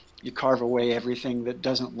you carve away everything that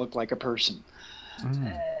doesn't look like a person.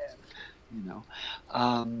 You know,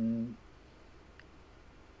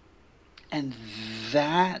 and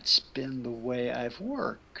that's been the way I've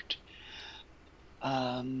worked.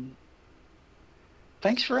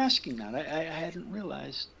 Thanks for asking that. I hadn't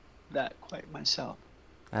realized that quite myself.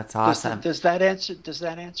 That's awesome. Does that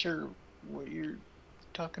answer what you're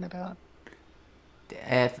talking about?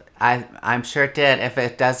 If I'm sure it did. If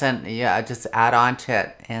it doesn't, yeah, just add on to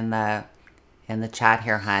it in the chat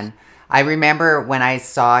here, hun. I remember when I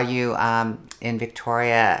saw you in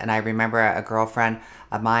Victoria, and I remember a girlfriend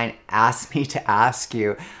of mine asked me to ask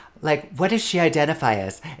you, like, what does she identify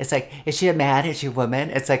as? It's like, is she a man? Is she a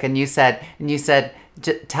woman? It's like, and you said,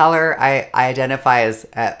 tell her I identify as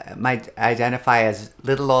identify as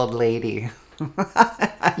little old lady.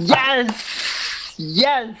 Yes.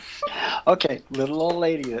 Yes. Okay, little old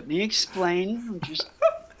lady. Let me explain. Just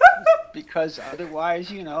because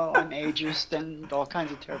otherwise, you know, I'm ageist and all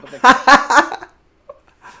kinds of terrible things.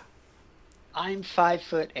 I'm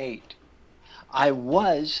 5'8". I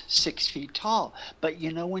was 6 feet tall, but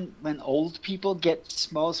you know when old people get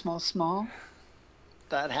small,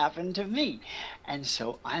 that happened to me, and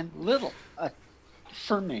so I'm little.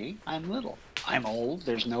 For me, I'm little. I'm old.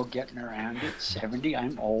 There's no getting around it. 70.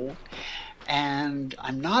 I'm old. And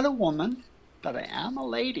I'm not a woman, but I am a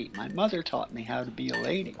lady. My mother taught me how to be a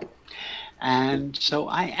lady. And so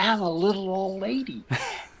I am a little old lady.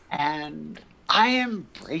 And I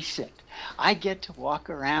embrace it. I get to walk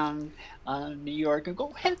around New York and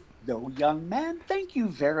go, hello, young man. Thank you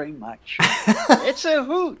very much. It's a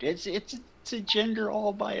hoot. It's a gender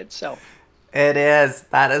all by itself. It is.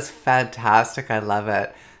 That is fantastic. I love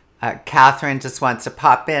it. Catherine just wants to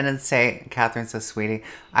pop in and say, Catherine's a sweetie.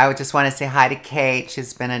 I would just want to say hi to Kate.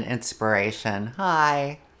 She's been an inspiration.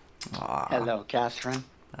 Hi. Aww. Hello, Catherine.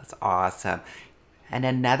 That's awesome. And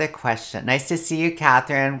another question. Nice to see you,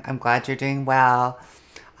 Catherine. I'm glad you're doing well.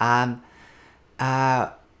 Of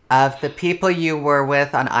the people you were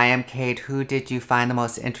with on I Am Kate, who did you find the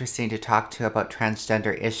most interesting to talk to about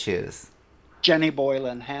transgender issues? Jenny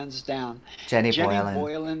Boylan, hands down. Jenny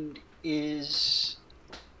Boylan is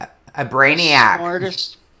a brainiac.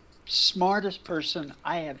 The smartest person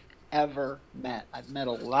I have ever met. I've met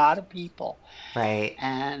a lot of people. Right.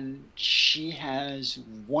 And she has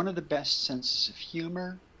one of the best senses of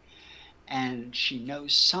humor, and she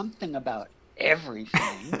knows something about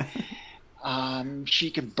everything.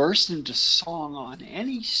 She can burst into song on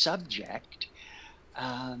any subject.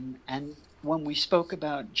 And when we spoke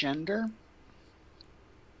about gender,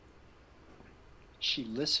 she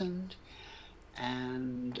listened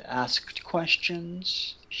and asked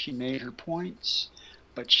questions. She made her points,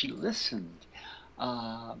 but she listened.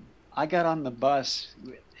 I got on the bus.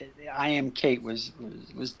 I Am Kate was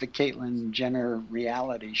the Caitlyn Jenner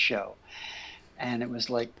reality show. And it was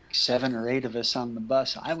like 7 or 8 of us on the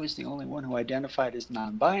bus. I was the only one who identified as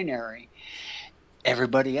non-binary.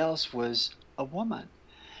 Everybody else was a woman.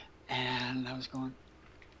 And I was going,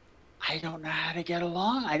 I don't know how to get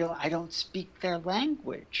along. I don't speak their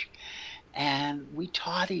language. And we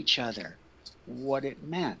taught each other what it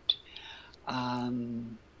meant.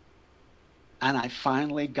 And I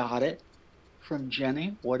finally got it from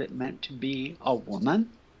Jenny, what it meant to be a woman,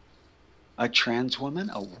 a trans woman,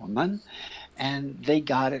 a woman. And they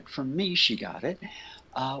got it from me, she got it,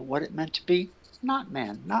 what it meant to be not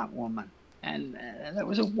man, not woman. And that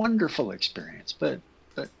was a wonderful experience. But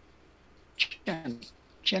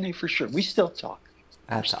Jenny for sure. We still talk.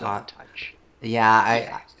 That's still in touch. Yeah,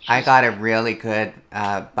 Yeah, I she's got a really good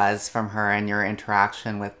buzz from her and your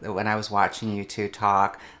interaction with when I was watching you two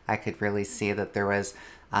talk. I could really see that there was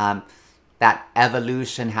um, that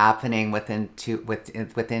evolution happening within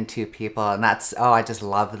two people, and that's I just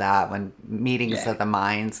love that when meetings yeah. of the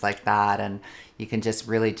minds like that, and you can just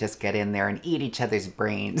really just get in there and eat each other's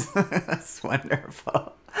brains. That's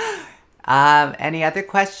wonderful. Any other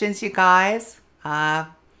questions, you guys?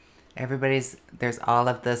 Everybody's there's all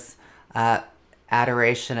of this uh,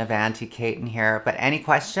 adoration of Auntie Kate in here. But any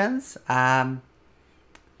questions?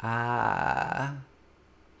 Uh,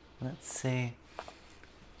 let's see.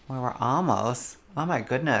 Well, we're almost. Oh my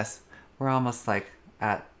goodness, we're almost like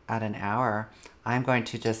at an hour. I'm going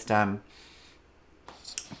to just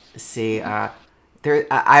see. There,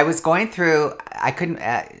 I was going through. I couldn't.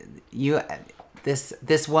 You.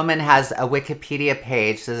 This woman has a Wikipedia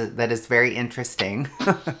page that is very interesting.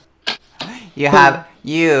 You Who have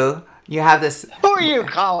you have this. who are you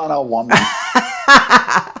calling a woman?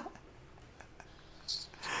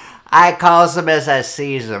 I calls them as I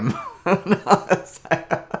sees them.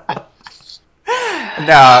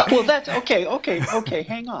 No, Well, that's okay. Okay. Okay.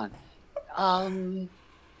 Hang on. Um,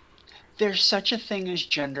 there's such a thing as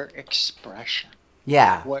gender expression.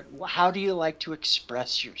 yeah, How do you like to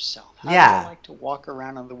express yourself? How do you yeah, like to walk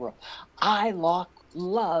around in the world?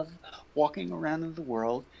 Love walking around in the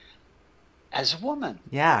world as a woman,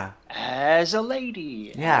 yeah, as a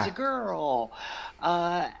lady, as a yeah, girl,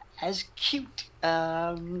 uh, as cute,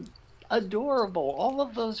 adorable, all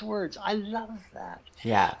of those words. I love that.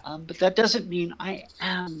 yeah, But that doesn't mean I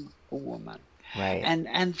am a woman, right.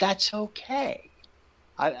 and that's okay.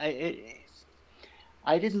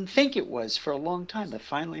 I didn't think it was for a long time, but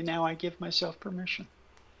finally now I give myself permission.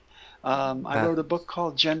 I Uh, wrote a book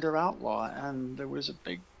called Gender Outlaw, and there was a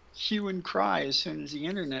big hue and cry as soon as the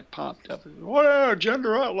internet popped up. What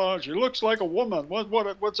gender outlaw? She looks like a woman.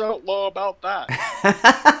 What's outlaw about that?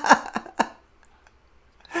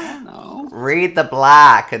 Oh no. Read the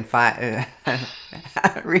black and find.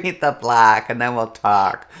 Read the black and then we'll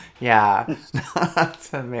talk. Yeah,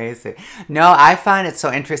 that's amazing. No, I find it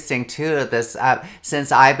so interesting too. This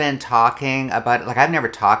since I've been talking about like I've never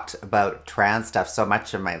talked about trans stuff so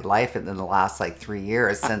much in my life in the last like 3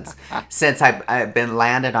 years since I've been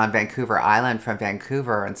landed on Vancouver Island from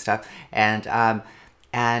Vancouver and stuff and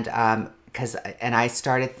because and I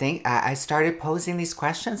started posing these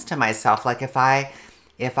questions to myself like if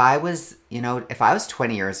I was, if I was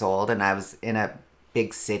 20 years old and I was in a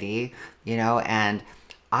big city, and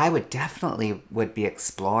I would definitely would be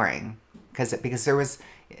exploring because there was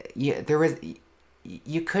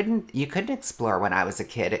you couldn't explore when I was a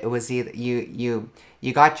kid. It was either you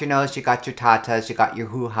got your nose, you got your tatas, you got your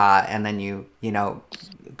hoo-ha, and then you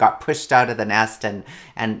got pushed out of the nest and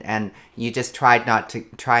you just try not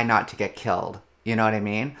to get killed. You know what I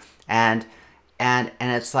mean? And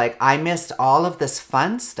it's like I missed all of this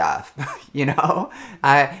fun stuff,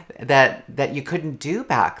 that you couldn't do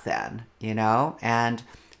back then,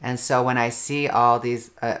 and so when I see all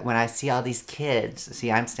these kids,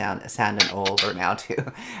 see I'm sounding older now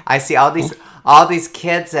too. I see all these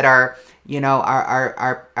kids that are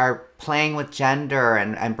are playing with gender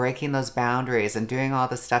and breaking those boundaries and doing all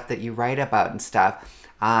the stuff that you write about and stuff.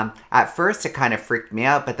 At first, it kind of freaked me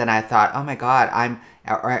out, but then I thought, oh my God,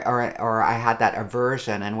 or I had that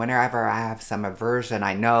aversion. And whenever I have some aversion,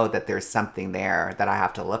 I know that there's something there that I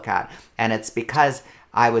have to look at. And it's because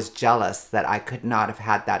I was jealous that I could not have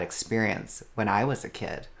had that experience when I was a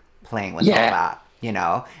kid playing with all Yeah, that,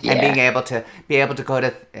 and yeah, being able to go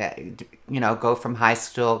to, go from high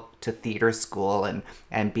school to theater school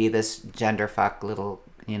and be this gender fuck little,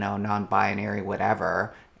 non-binary,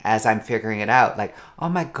 whatever, as I'm figuring it out. Like, oh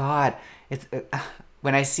my God, it's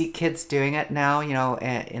when I see kids doing it now,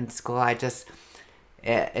 in school,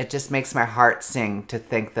 it just makes my heart sing to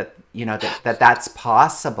think that, that's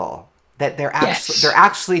possible, that they're yes,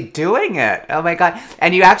 actually doing it. Oh my God.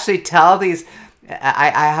 And you actually tell these, I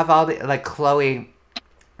have all the, like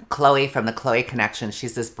Chloe from the Chloe Connection.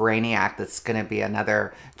 She's this brainiac that's going to be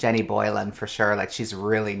another Jenny Boylan for sure. Like she's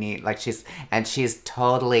really neat. Like she's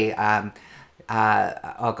totally,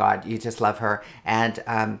 oh God, you just love her. And,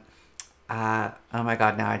 oh my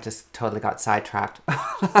God, now I just totally got sidetracked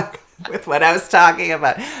with what I was talking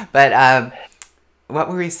about. But what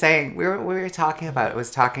were we saying? We were talking about. It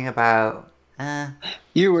was talking about.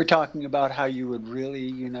 you were talking about how you would really,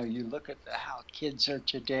 you look at how kids are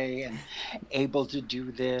today and able to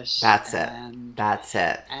do this, That's it. That's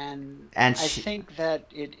it. and And I she, think that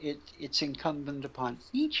it's incumbent upon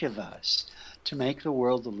each of us to make the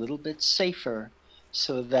world a little bit safer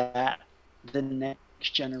so that the next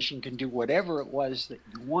generation can do whatever it was that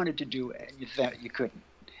you wanted to do and you thought you couldn't.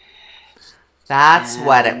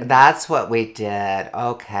 And That's what we did.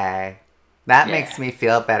 Okay. That yeah, makes me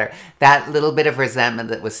feel better. That little bit of resentment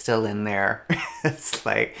that was still in there. It's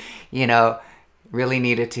like, you know, really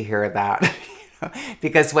needed to hear that.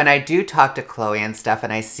 Because when I do talk to Chloe and stuff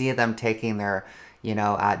and I see them taking their,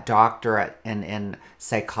 doctorate in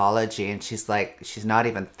psychology, and she's like, she's not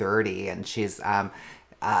even 30, and she's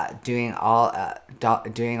doing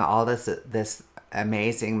all this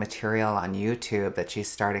amazing material on YouTube that she's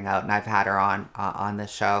starting out, and I've had her on the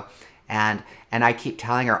show, and I keep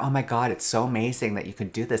telling her, oh my God, it's so amazing that you can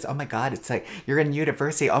do this. Oh my God, it's like you're in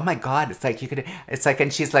university. Oh my God, it's like you could. It's like,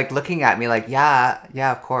 and she's like looking at me like, yeah,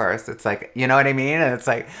 of course. It's like, you know what I mean? And it's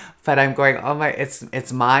like, but I'm going, oh my,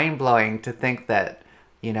 it's mind blowing to think that,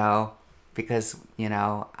 because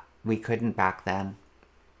we couldn't back then.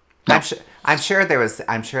 no, I'm sure there's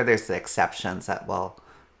the exceptions that will,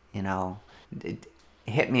 you know,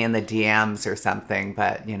 hit me in the DMs or something,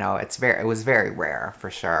 but it was very rare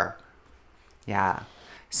for sure. Yeah.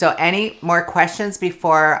 So any more questions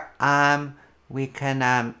before we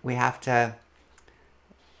have to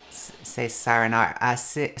say sayonara.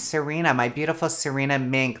 Serena, my beautiful Serena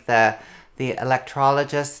Mink, the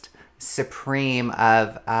electrologist supreme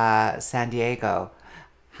of San Diego.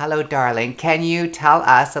 Hello, darling. Can you tell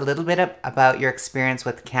us a little bit about your experience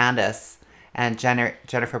with Candace and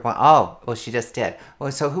Jennifer Bon? Oh, well, she just did. Oh,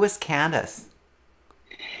 so who is Candace?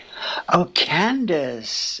 oh,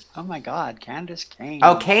 Candace, oh my God, Candace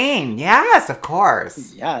Oh, Kane, Kane. Yes, of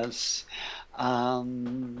course. yes,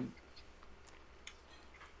 um,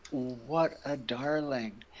 what a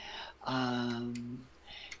darling. Um,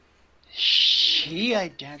 she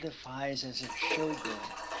identifies as a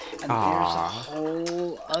showgirl, and there's a Aw,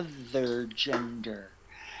 whole other gender.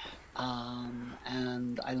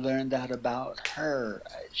 And I learned that about her.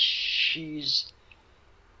 She's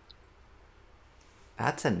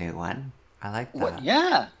that's a new one. I like what? that.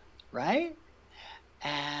 Yeah, right.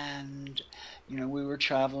 And we were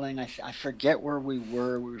traveling. I forget where we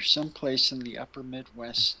were. We were someplace in the upper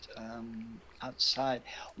Midwest, outside,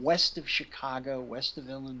 west of Chicago, west of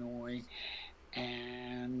Illinois,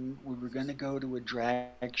 and we were going to go to a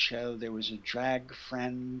drag show. There was a drag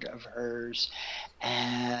friend of hers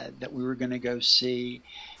that we were going to go see,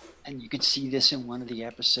 and you could see this in one of the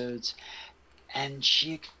episodes. And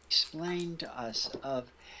she explained to us of,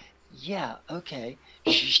 yeah, okay,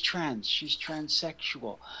 she's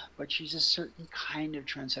transsexual, but she's a certain kind of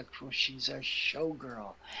transsexual. She's a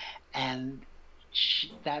showgirl, and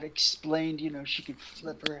that explained, she could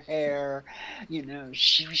flip her hair,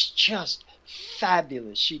 she was just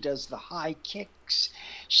fabulous. She does the high kicks.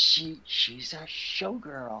 She's a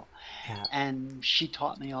showgirl, Yeah. and she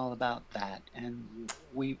taught me all about that, and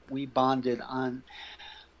we bonded on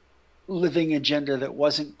living a gender that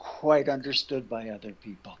wasn't quite understood by other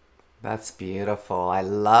people. That's beautiful. I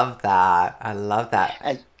love that. I love that.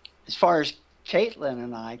 As far as Caitlin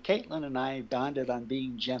and I bonded on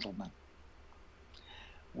being gentlemen.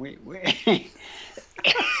 We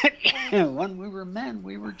when we were men,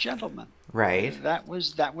 we were gentlemen. Right. That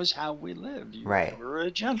was how we lived. You Right. were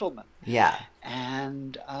a gentleman, Yeah.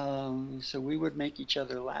 and so we would make each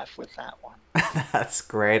other laugh with that one. That's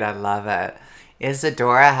great. I love it.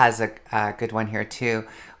 Isadora has a good one here too.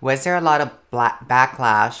 Was there a lot of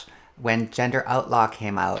backlash when Gender Outlaw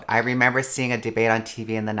came out? I remember seeing a debate on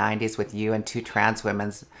TV in the 90s with you and two trans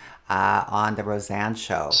women on the Roseanne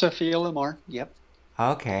show. Sophia Lamar. Yep.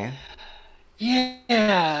 Okay.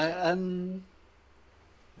 Yeah.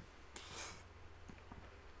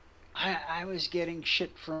 I was getting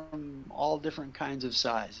shit from all different kinds of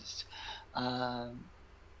sizes. Uh,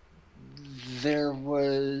 there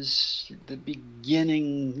was the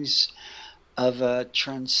beginnings of a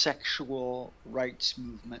transsexual rights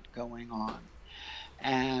movement going on,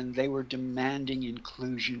 and they were demanding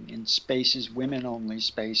inclusion in spaces, women only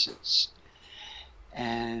spaces.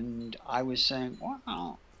 And I was saying,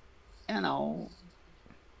 well, you know,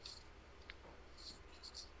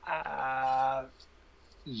 uh,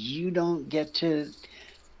 you don't get to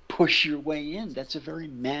push your way in. That's a very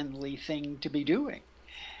manly thing to be doing.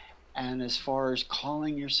 And as far as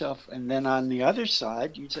calling yourself, and then on the other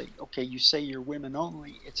side, you say, okay, you say you're women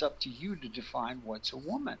only. It's up to you to define what's a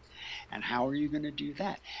woman, and how are you going to do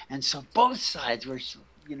that? And so both sides were,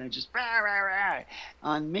 just rah, rah, rah,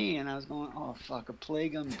 on me, and I was going, oh fuck, a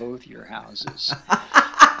plague on both your houses.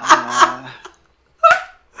 Uh,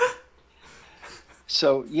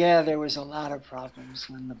 so yeah, there was a lot of problems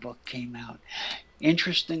when the book came out.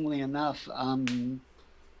 Interestingly enough,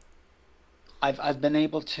 I've been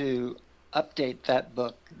able to update that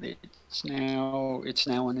book. It's now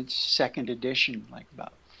in its second edition, like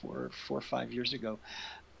about 4 or 5 years ago.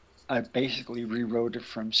 I basically rewrote it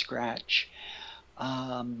from scratch.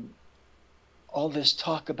 Um, all this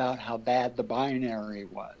talk about how bad the binary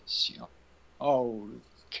was, oh,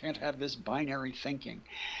 can't have this binary thinking.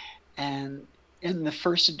 And in the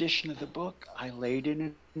first edition of the book, I laid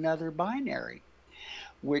in another binary,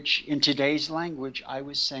 which in today's language, I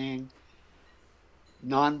was saying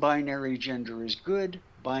non-binary gender is good,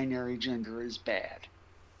 binary gender is bad.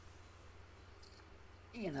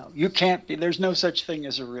 You can't be, there's no such thing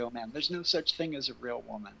as a real man. There's no such thing as a real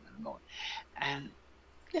woman. And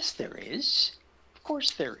yes, there is. Of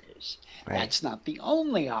course there is. Right. That's not the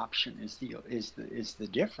only option, is the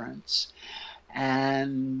difference.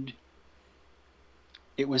 And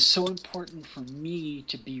it was so important for me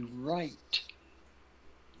to be right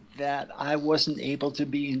that I wasn't able to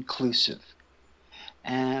be inclusive.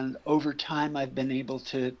 And over time, I've been able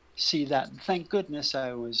to see that. And thank goodness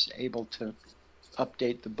I was able to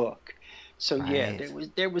update the book. So yeah,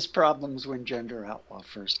 Right. there was problems when Gender Outlaw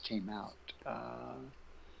first came out.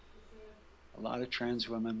 A lot of trans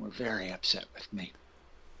women were very upset with me.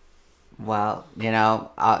 Well,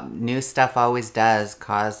 new stuff always does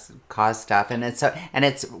cause stuff, and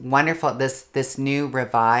it's wonderful. This new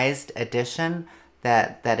revised edition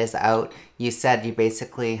that is out. You said you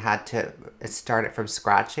basically had to start it from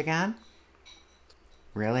scratch again.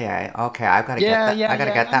 Really? Okay. I've got to get Yeah, that. yeah, I got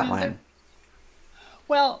to yeah. get I that mean, one.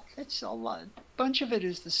 well, it's a lot. Bunch of it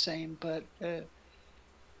is the same, but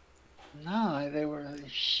no, there were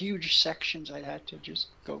huge sections I had to just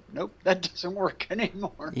go, nope, that doesn't work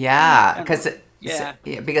anymore. Yeah, And yeah,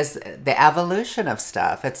 because the evolution of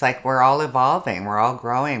stuff. It's like we're all evolving, we're all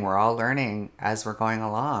growing, we're all learning as we're going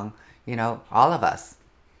along. All of us.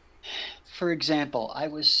 for example,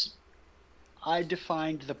 I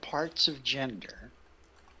defined the parts of gender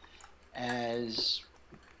as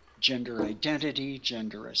gender identity,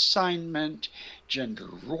 gender assignment, gender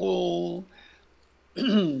role,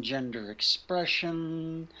 gender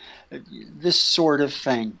expression, this sort of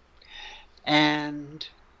thing. And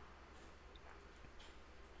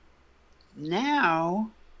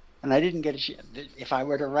now, and I didn't get if I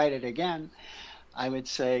were to write it again, I would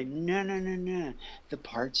say, no, no, no, no. The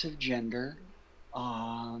parts of gender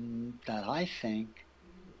that I think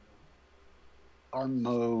are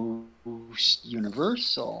most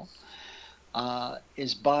universal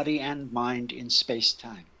is body and mind in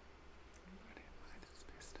space-time.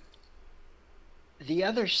 The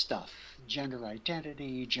other stuff, gender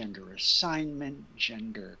identity, gender assignment,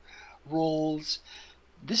 gender roles,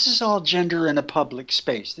 this is all gender in a public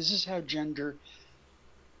space. This is how gender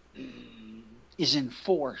is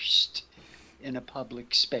enforced in a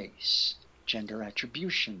public space. Gender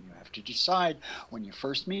attribution. You have to decide when you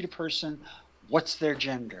first meet a person, what's their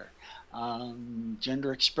gender.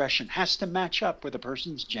 Gender expression has to match up with a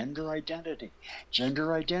person's gender identity.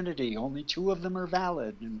 Gender identity, only two of them are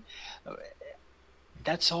valid. And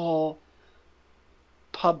that's all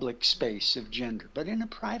public space of gender. But in a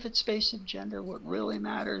private space of gender, what really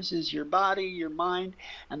matters is your body, your mind,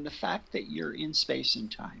 and the fact that you're in space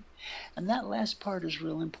and time. And that last part is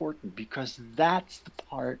real important because that's the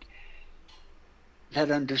part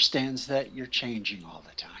that understands that you're changing all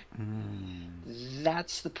the time.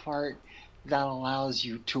 That's the part that allows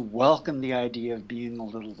you to welcome the idea of being a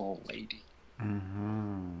little old lady.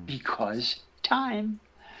 Because time.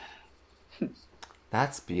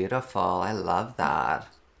 That's beautiful. I love that.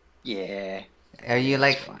 Yeah. Are you It's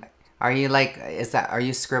like, fun. are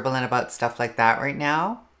you scribbling about stuff like that right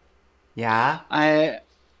now? Yeah.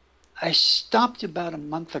 I stopped about a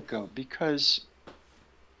month ago because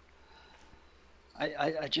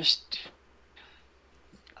I just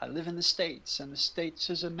I live in the States, and the States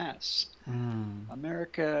is a mess.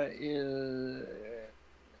 America is,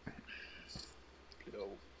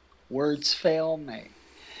 words fail me.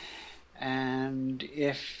 And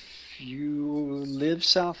if you live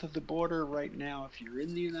south of the border right now, if you're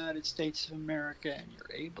in the United States of America and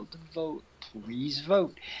you're able to vote, please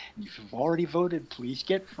vote. And if you've already voted, please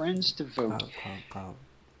get friends to vote. Go.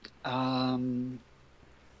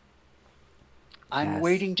 I'm Yes.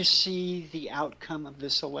 waiting to see the outcome of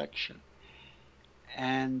this election.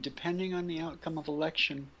 And depending on the outcome of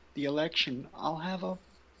the election,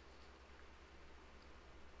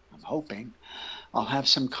 I'm hoping, I'll have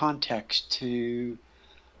some context to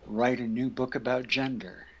write a new book about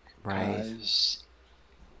gender. Right. Because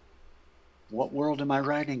what world am I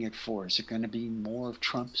writing it for? Is it going to be more of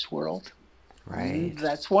Trump's world? Right.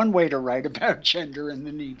 That's one way to write about gender and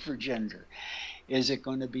the need for gender. Is it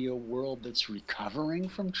going to be a world that's recovering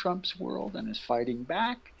from Trump's world and is fighting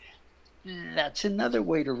back? that's another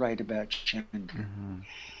way to write about gender. Mm-hmm.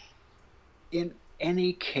 In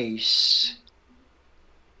any case,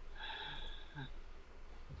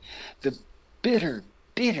 the bitter,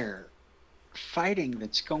 bitter fighting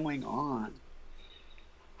that's going on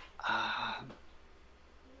uh,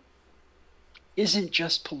 isn't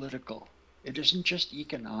just political. It isn't just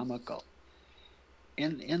economical.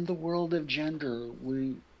 In the world of gender,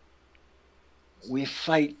 we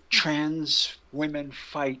fight. Trans women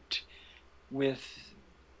fight with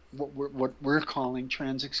what we're calling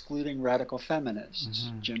trans excluding radical feminists,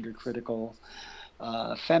 Mm-hmm. gender critical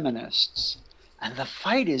feminists. And the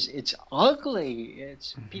fight it's ugly.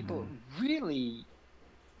 It's Mm-hmm. people really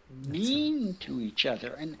It's, mean to each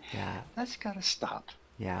other, and yeah, that's got to stop.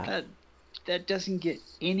 yeah, That that doesn't get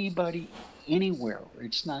anybody anywhere.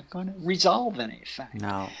 It's not going to resolve anything.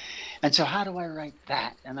 no, And so, how do I write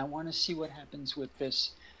that? And I want to see what happens with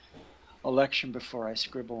this election before I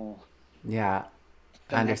scribble yeah,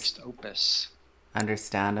 the next opus.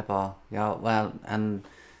 understandable. Yeah, well, and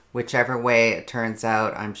whichever way it turns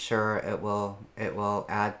out, I'm sure it will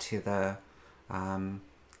add to the um,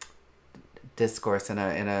 discourse in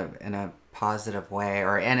a positive way,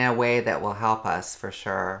 or in a way that will help us for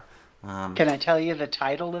sure. Can I tell you the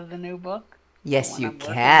title of the new book? The Yes, one you I'm working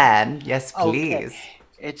on? can. Yes, Okay. please.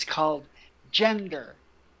 It's called Gender,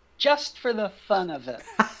 just for the fun of it.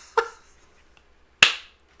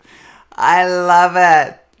 I love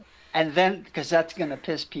it. And then, because that's going to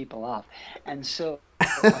piss people off. And so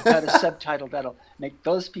I've got a subtitle that'll make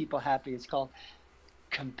those people happy. It's called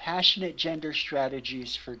Compassionate Gender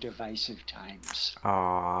Strategies for Divisive Times.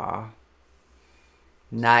 Aw,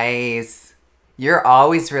 nice. You're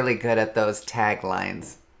always really good at those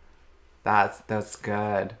taglines. That's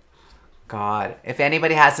good. God, if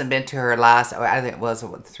anybody hasn't been to her last, oh, I think it was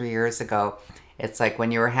 3 years ago. It's like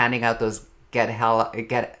when you were handing out those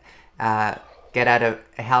uh, get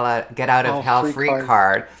out of Oh, hell free free card.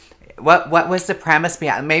 card. What was the premise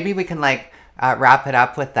behind? Maybe we can like wrap it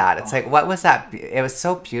up with that. It's Oh. like what was that? It was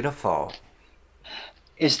so beautiful.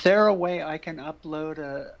 Is there a way I can upload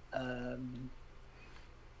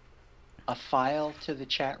a file to the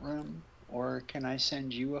chat room? Or can I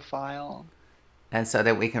send you a file? And so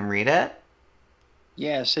that we can read it.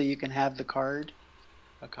 Yeah, so you can have the card,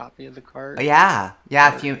 a copy of the card. Yeah,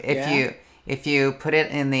 yeah. Or, yeah? If you put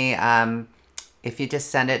it in the if you just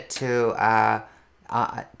send it to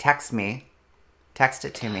text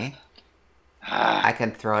it to me, I Ah,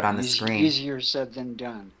 can throw it on the screen. easier said than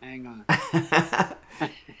done. Hang on.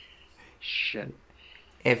 Shit.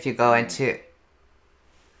 If you go into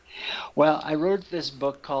Well, I wrote this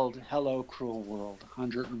book called Hello, Cruel World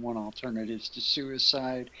 101 Alternatives to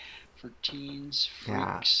Suicide for Teens,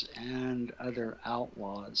 yeah, Freaks, and Other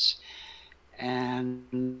Outlaws.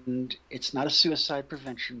 And it's not a suicide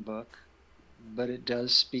prevention book, but it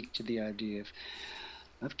does speak to the idea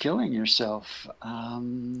of killing yourself.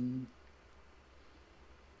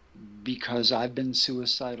 Because I've been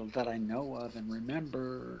suicidal that I know of and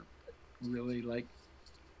remember, really like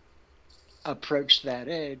approached that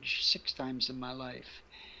edge 6 times in my life.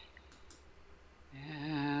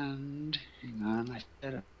 And hang on, I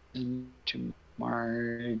said it into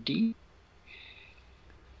Mardi.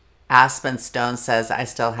 Aspen Stone says I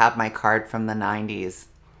still have my card from the '90s.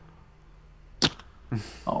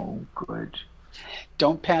 Oh, good.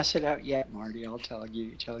 Don't pass it out yet, Marty. I'll tell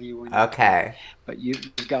you when you can. Okay, But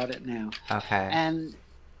you've got it now. okay. And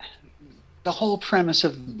the whole premise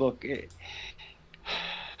of the book,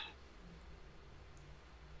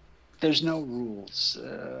 there's no rules.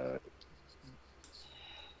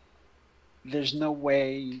 There's no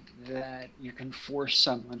way that you can force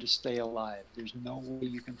someone to stay alive. There's no way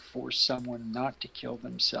you can force someone not to kill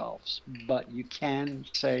themselves. But you can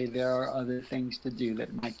say there are other things to do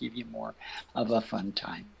that might give you more of a fun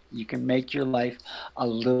time. You can make your life a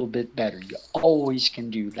little bit better. You always can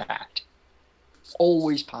do that.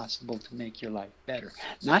 Always possible to make your life better.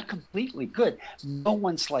 Not completely good. No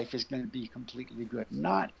one's life is going to be completely good.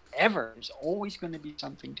 Not ever. There's always going to be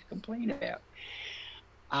something to complain about.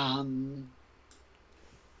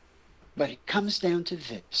 But it comes down to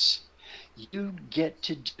this. You get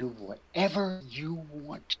to do whatever you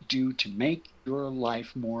want to do to make your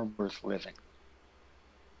life more worth living.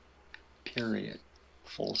 Period.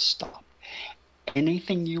 Full stop.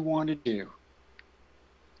 Anything you want to do,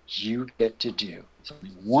 you get to do. There's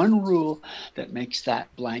only one rule that makes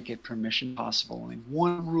that blanket permission possible. Only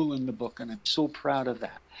one rule in the book, and I'm so proud of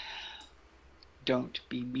that. Don't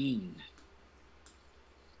be mean.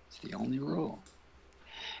 It's the only rule.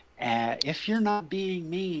 If you're not being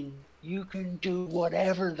mean, you can do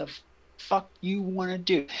whatever the fuck you want to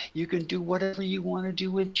do. You can do whatever you want to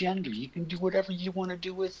do with gender. You can do whatever you want to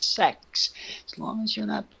do with sex, as long as you're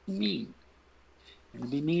not mean. You're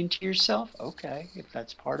going to be mean to yourself? Okay, if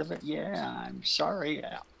that's part of it, yeah, I'm sorry.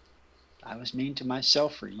 I was mean to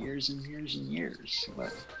myself for years and years and years.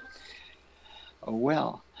 But, oh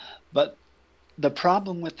well. But the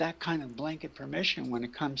problem with that kind of blanket permission when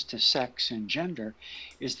it comes to sex and gender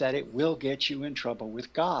is that it will get you in trouble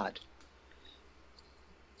with God.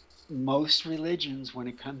 Most religions, when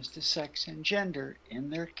it comes to sex and gender, in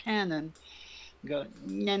their canon, go,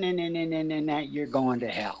 no, no, no, no, no, no, no, you're going to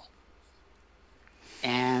hell.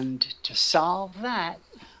 And to solve that,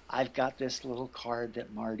 I've got this little card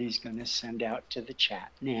that Marty's going to send out to the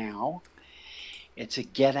chat now. It's a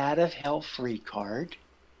get out of hell free card.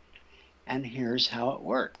 And here's how it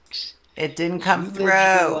works. It didn't come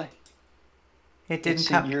through. It didn't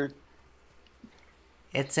come.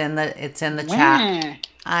 It's in the chat.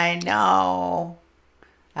 I know.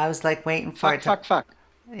 I was like waiting for it to. Fuck.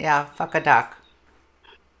 Yeah, fuck a duck.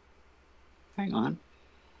 Hang on.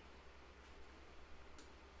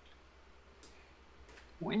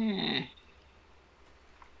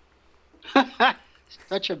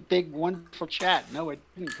 Such a big, wonderful chat. No, it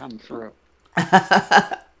didn't come through.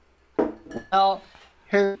 Well,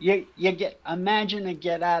 here you get. Imagine a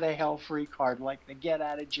get out of hell free card, like the get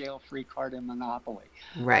out of jail free card in Monopoly.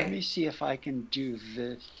 Right. Let me see if I can do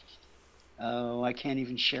this. Oh, I can't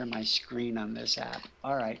even share my screen on this app.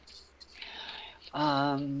 All right.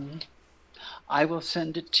 I will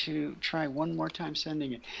send it to. Try one more time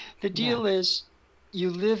sending it. The deal is, you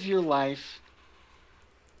live your life.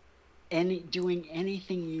 Doing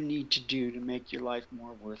anything you need to do to make your life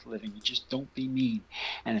more worth living. You just don't be mean.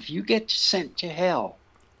 And if you get sent to hell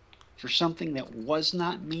for something that was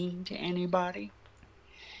not mean to anybody,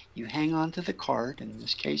 you hang on to the card, in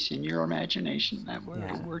this case in your imagination, that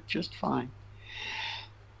would work just fine.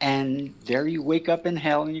 And there you wake up in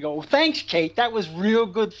hell and you go, thanks, Kate, that was real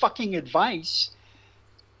good fucking advice.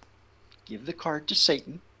 Give the card to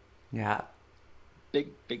Satan. Yeah.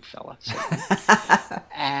 Big fella.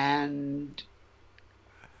 And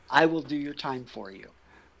I will do your time for you.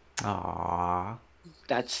 Aww.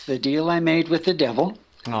 That's the deal I made with the devil.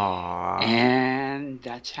 Aww. And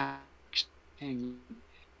that's how. There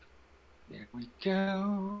we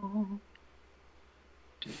go.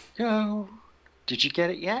 Did you get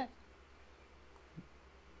it yet?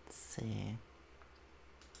 Let's see.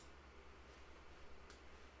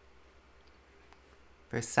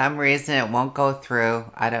 For some reason, it won't go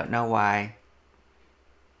through. I don't know why.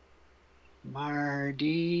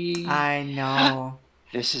 Mardi. I know.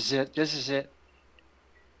 This is it.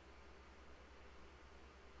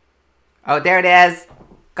 Oh, there it is.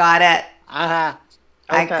 Got it. Okay.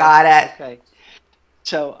 I got it. Okay.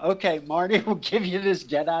 So, Marty will give you this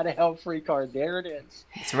get out of hell free card. There it is.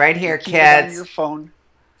 It's right here, Keep kids. it on your phone.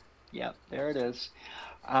 Yep, there it is.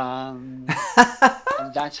 And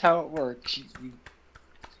that's how it works. You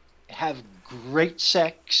have great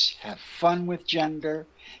sex, have fun with gender,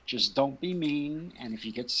 just don't be mean. And if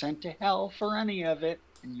you get sent to hell for any of it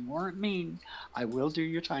and you weren't mean, I will do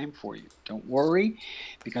your time for you. Don't worry,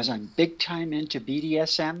 because I'm big time into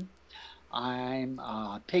BDSM. I'm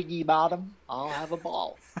piggy bottom. I'll have a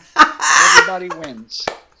ball. Everybody wins.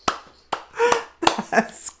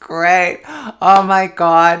 That's great. Oh my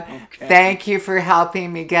God. Okay. Thank you for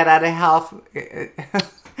helping me get out of hell.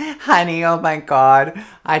 Honey, oh my God.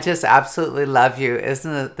 I just absolutely love you.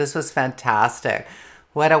 This was fantastic.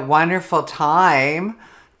 What a wonderful time.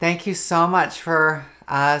 Thank you so much for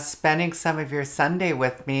spending some of your Sunday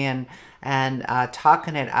with me and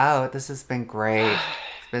talking it out. This has been great.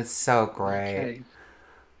 It's been so great. Okay.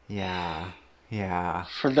 Yeah.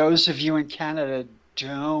 For those of you in Canada,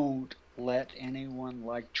 don't let anyone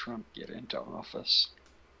like Trump get into office.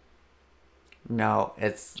 No,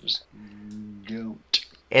 just don't.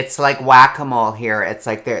 It's like whack-a-mole here. It's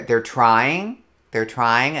like they're trying.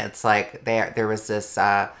 It's like there was this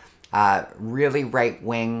really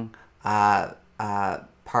right-wing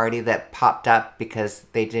party that popped up because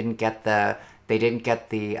they didn't get the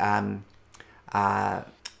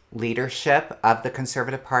leadership of the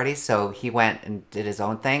Conservative Party, so he went and did his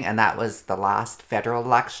own thing, and that was the last federal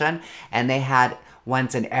election, and they had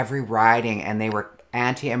ones in every riding, and they were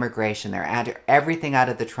anti-immigration, they're anti-everything out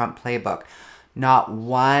of the Trump playbook. Not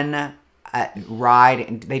one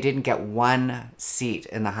ride, they didn't get one seat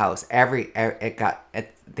in the House.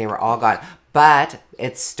 They were all gone, but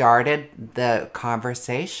it started the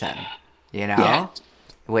conversation,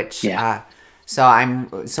 which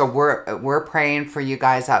so we're praying for you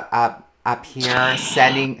guys up up here,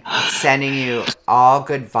 sending you all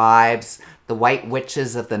good vibes. The White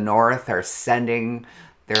Witches of the North are sending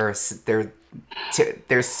their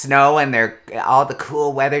there's snow and all the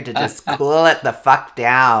cool weather to just cool it the fuck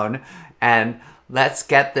down, and let's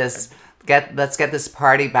get this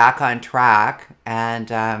party back on track.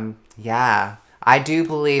 And yeah, I do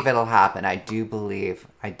believe it'll happen. I do believe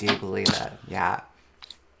it. Yeah,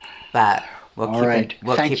 but All right.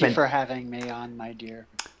 Thank you for having me on, my dear.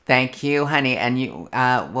 Thank you, honey, and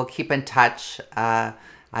we'll keep in touch.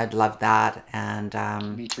 I'd love that,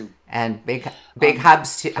 and Me too. And big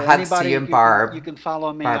hugs to you and Barb. You can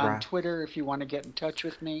follow me Barbara. on Twitter if you want to get in touch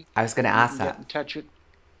with me. I was going to ask that. Get in touch with,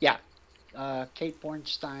 Kate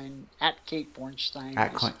Bornstein, at Kate Bornstein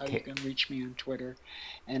is how you can reach me on Twitter,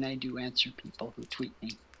 and I do answer people who tweet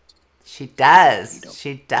me. She does.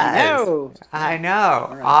 She does. I know.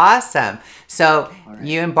 Right. Awesome. So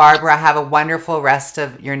you and Barbara have a wonderful rest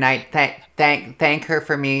of your night. Thank her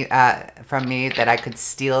for me, from me, that I could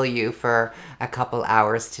steal you for a couple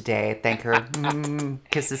hours today. Thank her.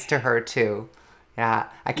 Kisses to her too. Yeah,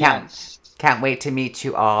 I can't wait to meet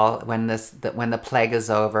you all when the plague is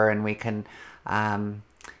over and we can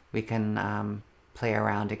play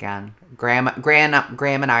around again. Graham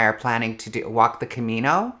and I are planning to walk the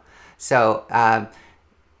Camino. So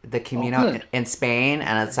the Camino in Spain,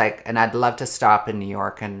 and it's like, and I'd love to stop in New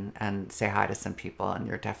York and say hi to some people, and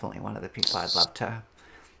you're definitely one of the people I'd love to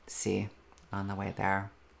see on the way there.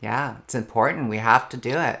 Yeah, it's important. We have to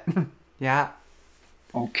do it. Yeah.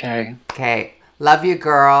 Okay. Okay. Love you,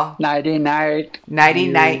 girl. Nighty night. Nighty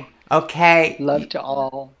night. Okay. Love to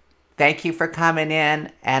all. Thank you for coming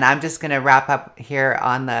in, and I'm just gonna wrap up here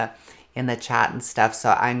in the chat and stuff. So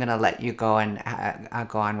I'm going to let you go and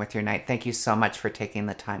go on with your night. Thank you so much for taking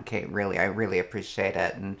the time, Kate. Really, I really appreciate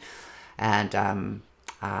it. And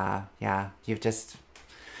yeah, you just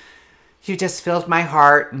filled my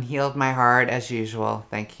heart and healed my heart as usual.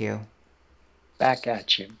 Thank you. Back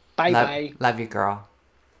at you. Bye. Love you, girl.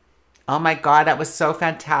 Oh my God, that was so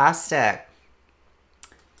fantastic.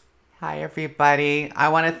 Hi, everybody. I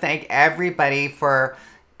want to thank everybody for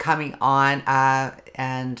coming on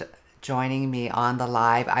and joining me on the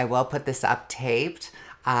live. I will put this up taped.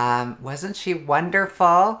 Wasn't she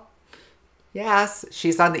wonderful? Yes,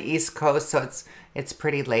 she's on the East Coast, so it's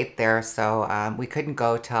pretty late there. So we couldn't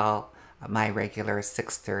go till my regular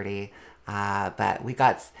 6:30, but we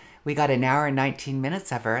got an hour and 19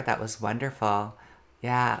 minutes of her. That was wonderful.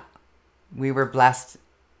 Yeah, we are blessed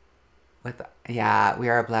with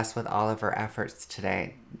all of her efforts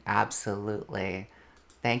today. Absolutely.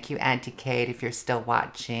 Thank you, Auntie Kate, if you're still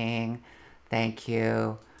watching. Thank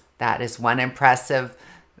you. That is one impressive,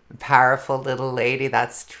 powerful little lady.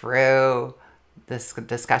 That's true. This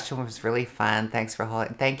discussion was really fun. Thanks for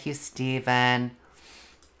holding. Thank you, Stephen.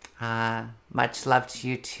 Much love to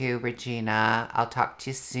you too, Regina. I'll talk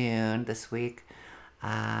to you soon this week.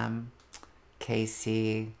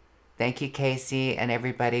 Casey. Thank you, Casey, and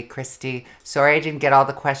everybody. Christy, sorry I didn't get all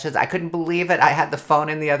the questions. I couldn't believe it. I had the phone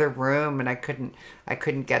in the other room, and I couldn't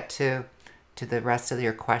get to the rest of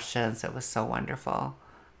your questions. It was so wonderful.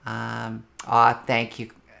 Thank you,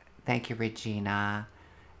 Regina,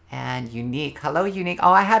 and Unique. Hello, Unique.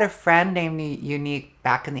 Oh, I had a friend named Unique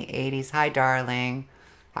back in the 80s. Hi, darling.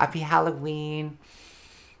 Happy Halloween.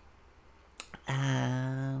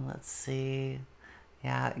 Let's see.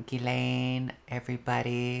 Yeah, Ghislaine,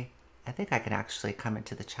 everybody. I think I can actually come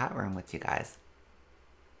into the chat room with you guys.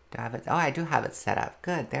 Do I have it? Oh, I do have it set up.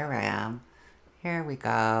 Good. There I am. Here we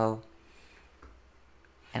go.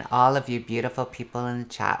 And all of you beautiful people in the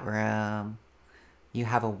chat room, you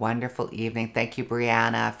have a wonderful evening. Thank you,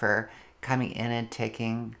 Brianna, for coming in and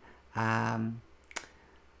taking a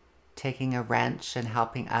wrench and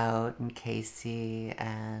helping out, and Casey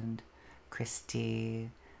and Christy.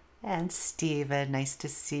 And Steven, nice to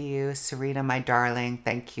see you. Serena, my darling,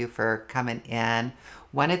 thank you for coming in.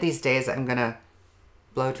 One of these days, I'm going to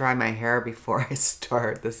blow dry my hair before I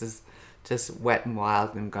start. This is just wet and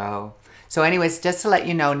wild and go. So anyways, just to let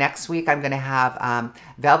you know, next week I'm going to have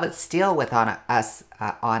Velvet Steel with us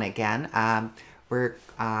on again. We're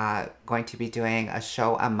going to be doing a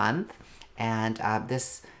show a month. And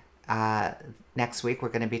this next week, we're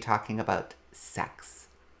going to be talking about sex.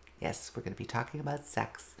 Yes, we're going to be talking about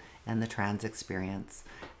sex and the trans experience,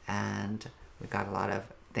 and we've got a lot of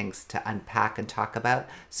things to unpack and talk about,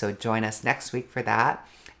 so join us next week for that.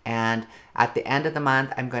 And at the end of the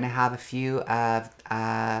month, I'm going to have a few of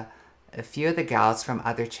the gals from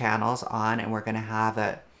other channels on, and we're going to have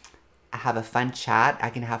a fun chat.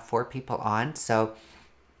 I can have 4 people on, so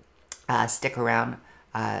stick around.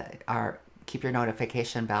 keep your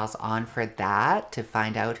notification bells on for that to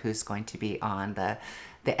find out who's going to be on the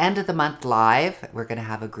end of the month live. We're going to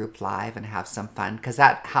have a group live and have some fun because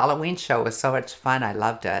that Halloween show was so much fun. I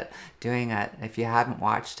loved it, doing it. If you haven't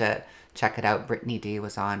watched it, check it out. Brittany D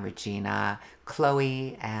was on, Regina,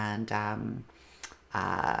 Chloe, and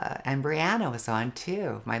Brianna was on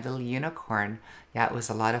too, my little unicorn. Yeah, it was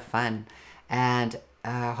a lot of fun. And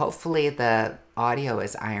hopefully the audio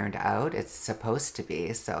is ironed out. It's supposed to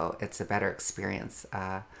be, so it's a better experience.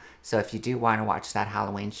 So if you do want to watch that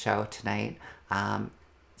Halloween show tonight,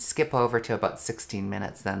 skip over to about 16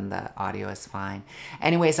 minutes, then the audio is fine.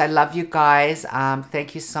 Anyways, I love you guys.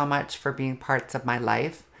 Thank you so much for being parts of my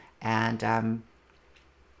life and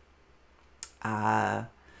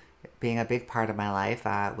being a big part of my life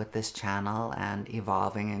with this channel and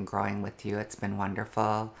evolving and growing with you. It's been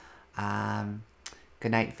wonderful.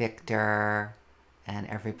 Good night, Victor, and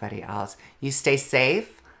everybody else. You stay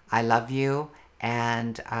safe. I love you.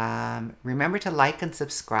 And remember to like and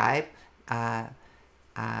subscribe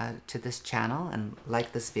to this channel and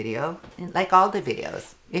like this video, and like all the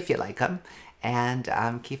videos if you like them. And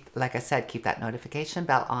keep, like I said, keep that notification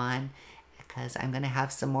bell on because I'm going to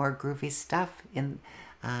have some more groovy stuff in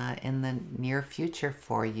the near future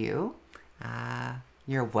for you.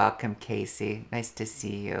 You're welcome, Casey. Nice to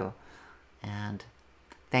see you. And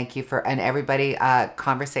thank you for, and everybody,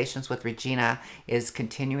 Conversations with Regina is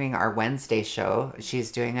continuing our Wednesday show.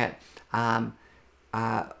 She's doing it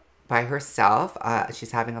by herself.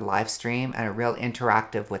 She's having a live stream and a real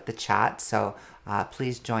interactive with the chat. So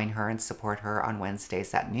please join her and support her on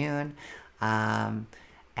Wednesdays at noon.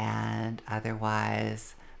 And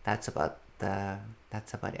otherwise, that's about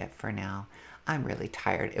it for now. I'm really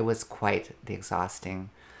tired. It was quite the exhausting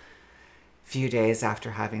few days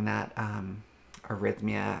after having that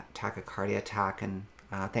arrhythmia, tachycardia attack. And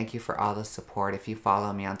thank you for all the support. If you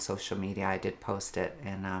follow me on social media, I did post it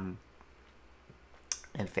in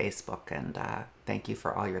Facebook. And thank you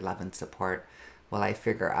for all your love and support while I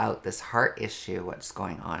figure out this heart issue, what's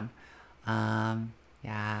going on.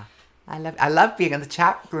 Yeah, I love being in the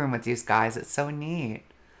chat room with you guys. It's so neat.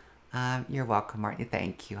 You're welcome, Martin.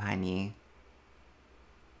 Thank you, honey.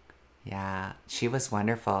 Yeah, she was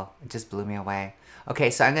wonderful. It just blew me away. Okay,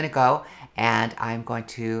 so I'm going to go and I'm going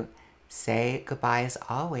to say goodbye as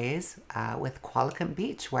always with Qualicum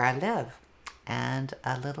Beach, where I live, and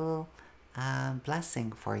a little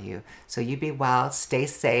blessing for you. So you be well, stay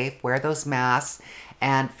safe, wear those masks,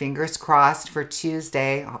 and fingers crossed for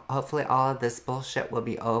Tuesday. Hopefully all of this bullshit will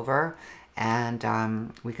be over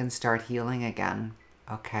and we can start healing again.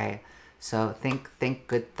 Okay, so think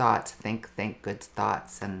good thoughts, think good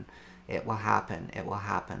thoughts, and it will happen. It will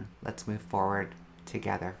happen. Let's move forward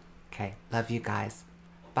together. Okay, love you guys.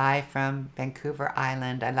 Bye from Vancouver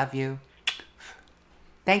Island. I love you.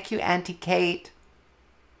 Thank you, Auntie Kate.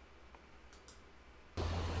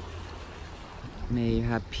 May you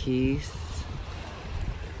have peace.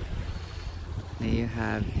 May you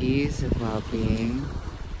have ease of well-being.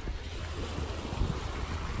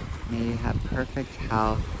 May you have perfect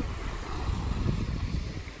health.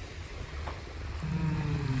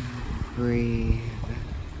 Breathe.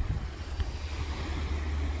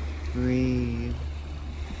 Breathe.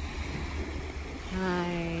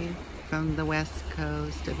 Hi, from the west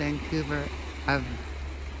coast of Vancouver, of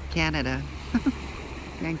Canada.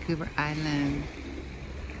 Vancouver Island.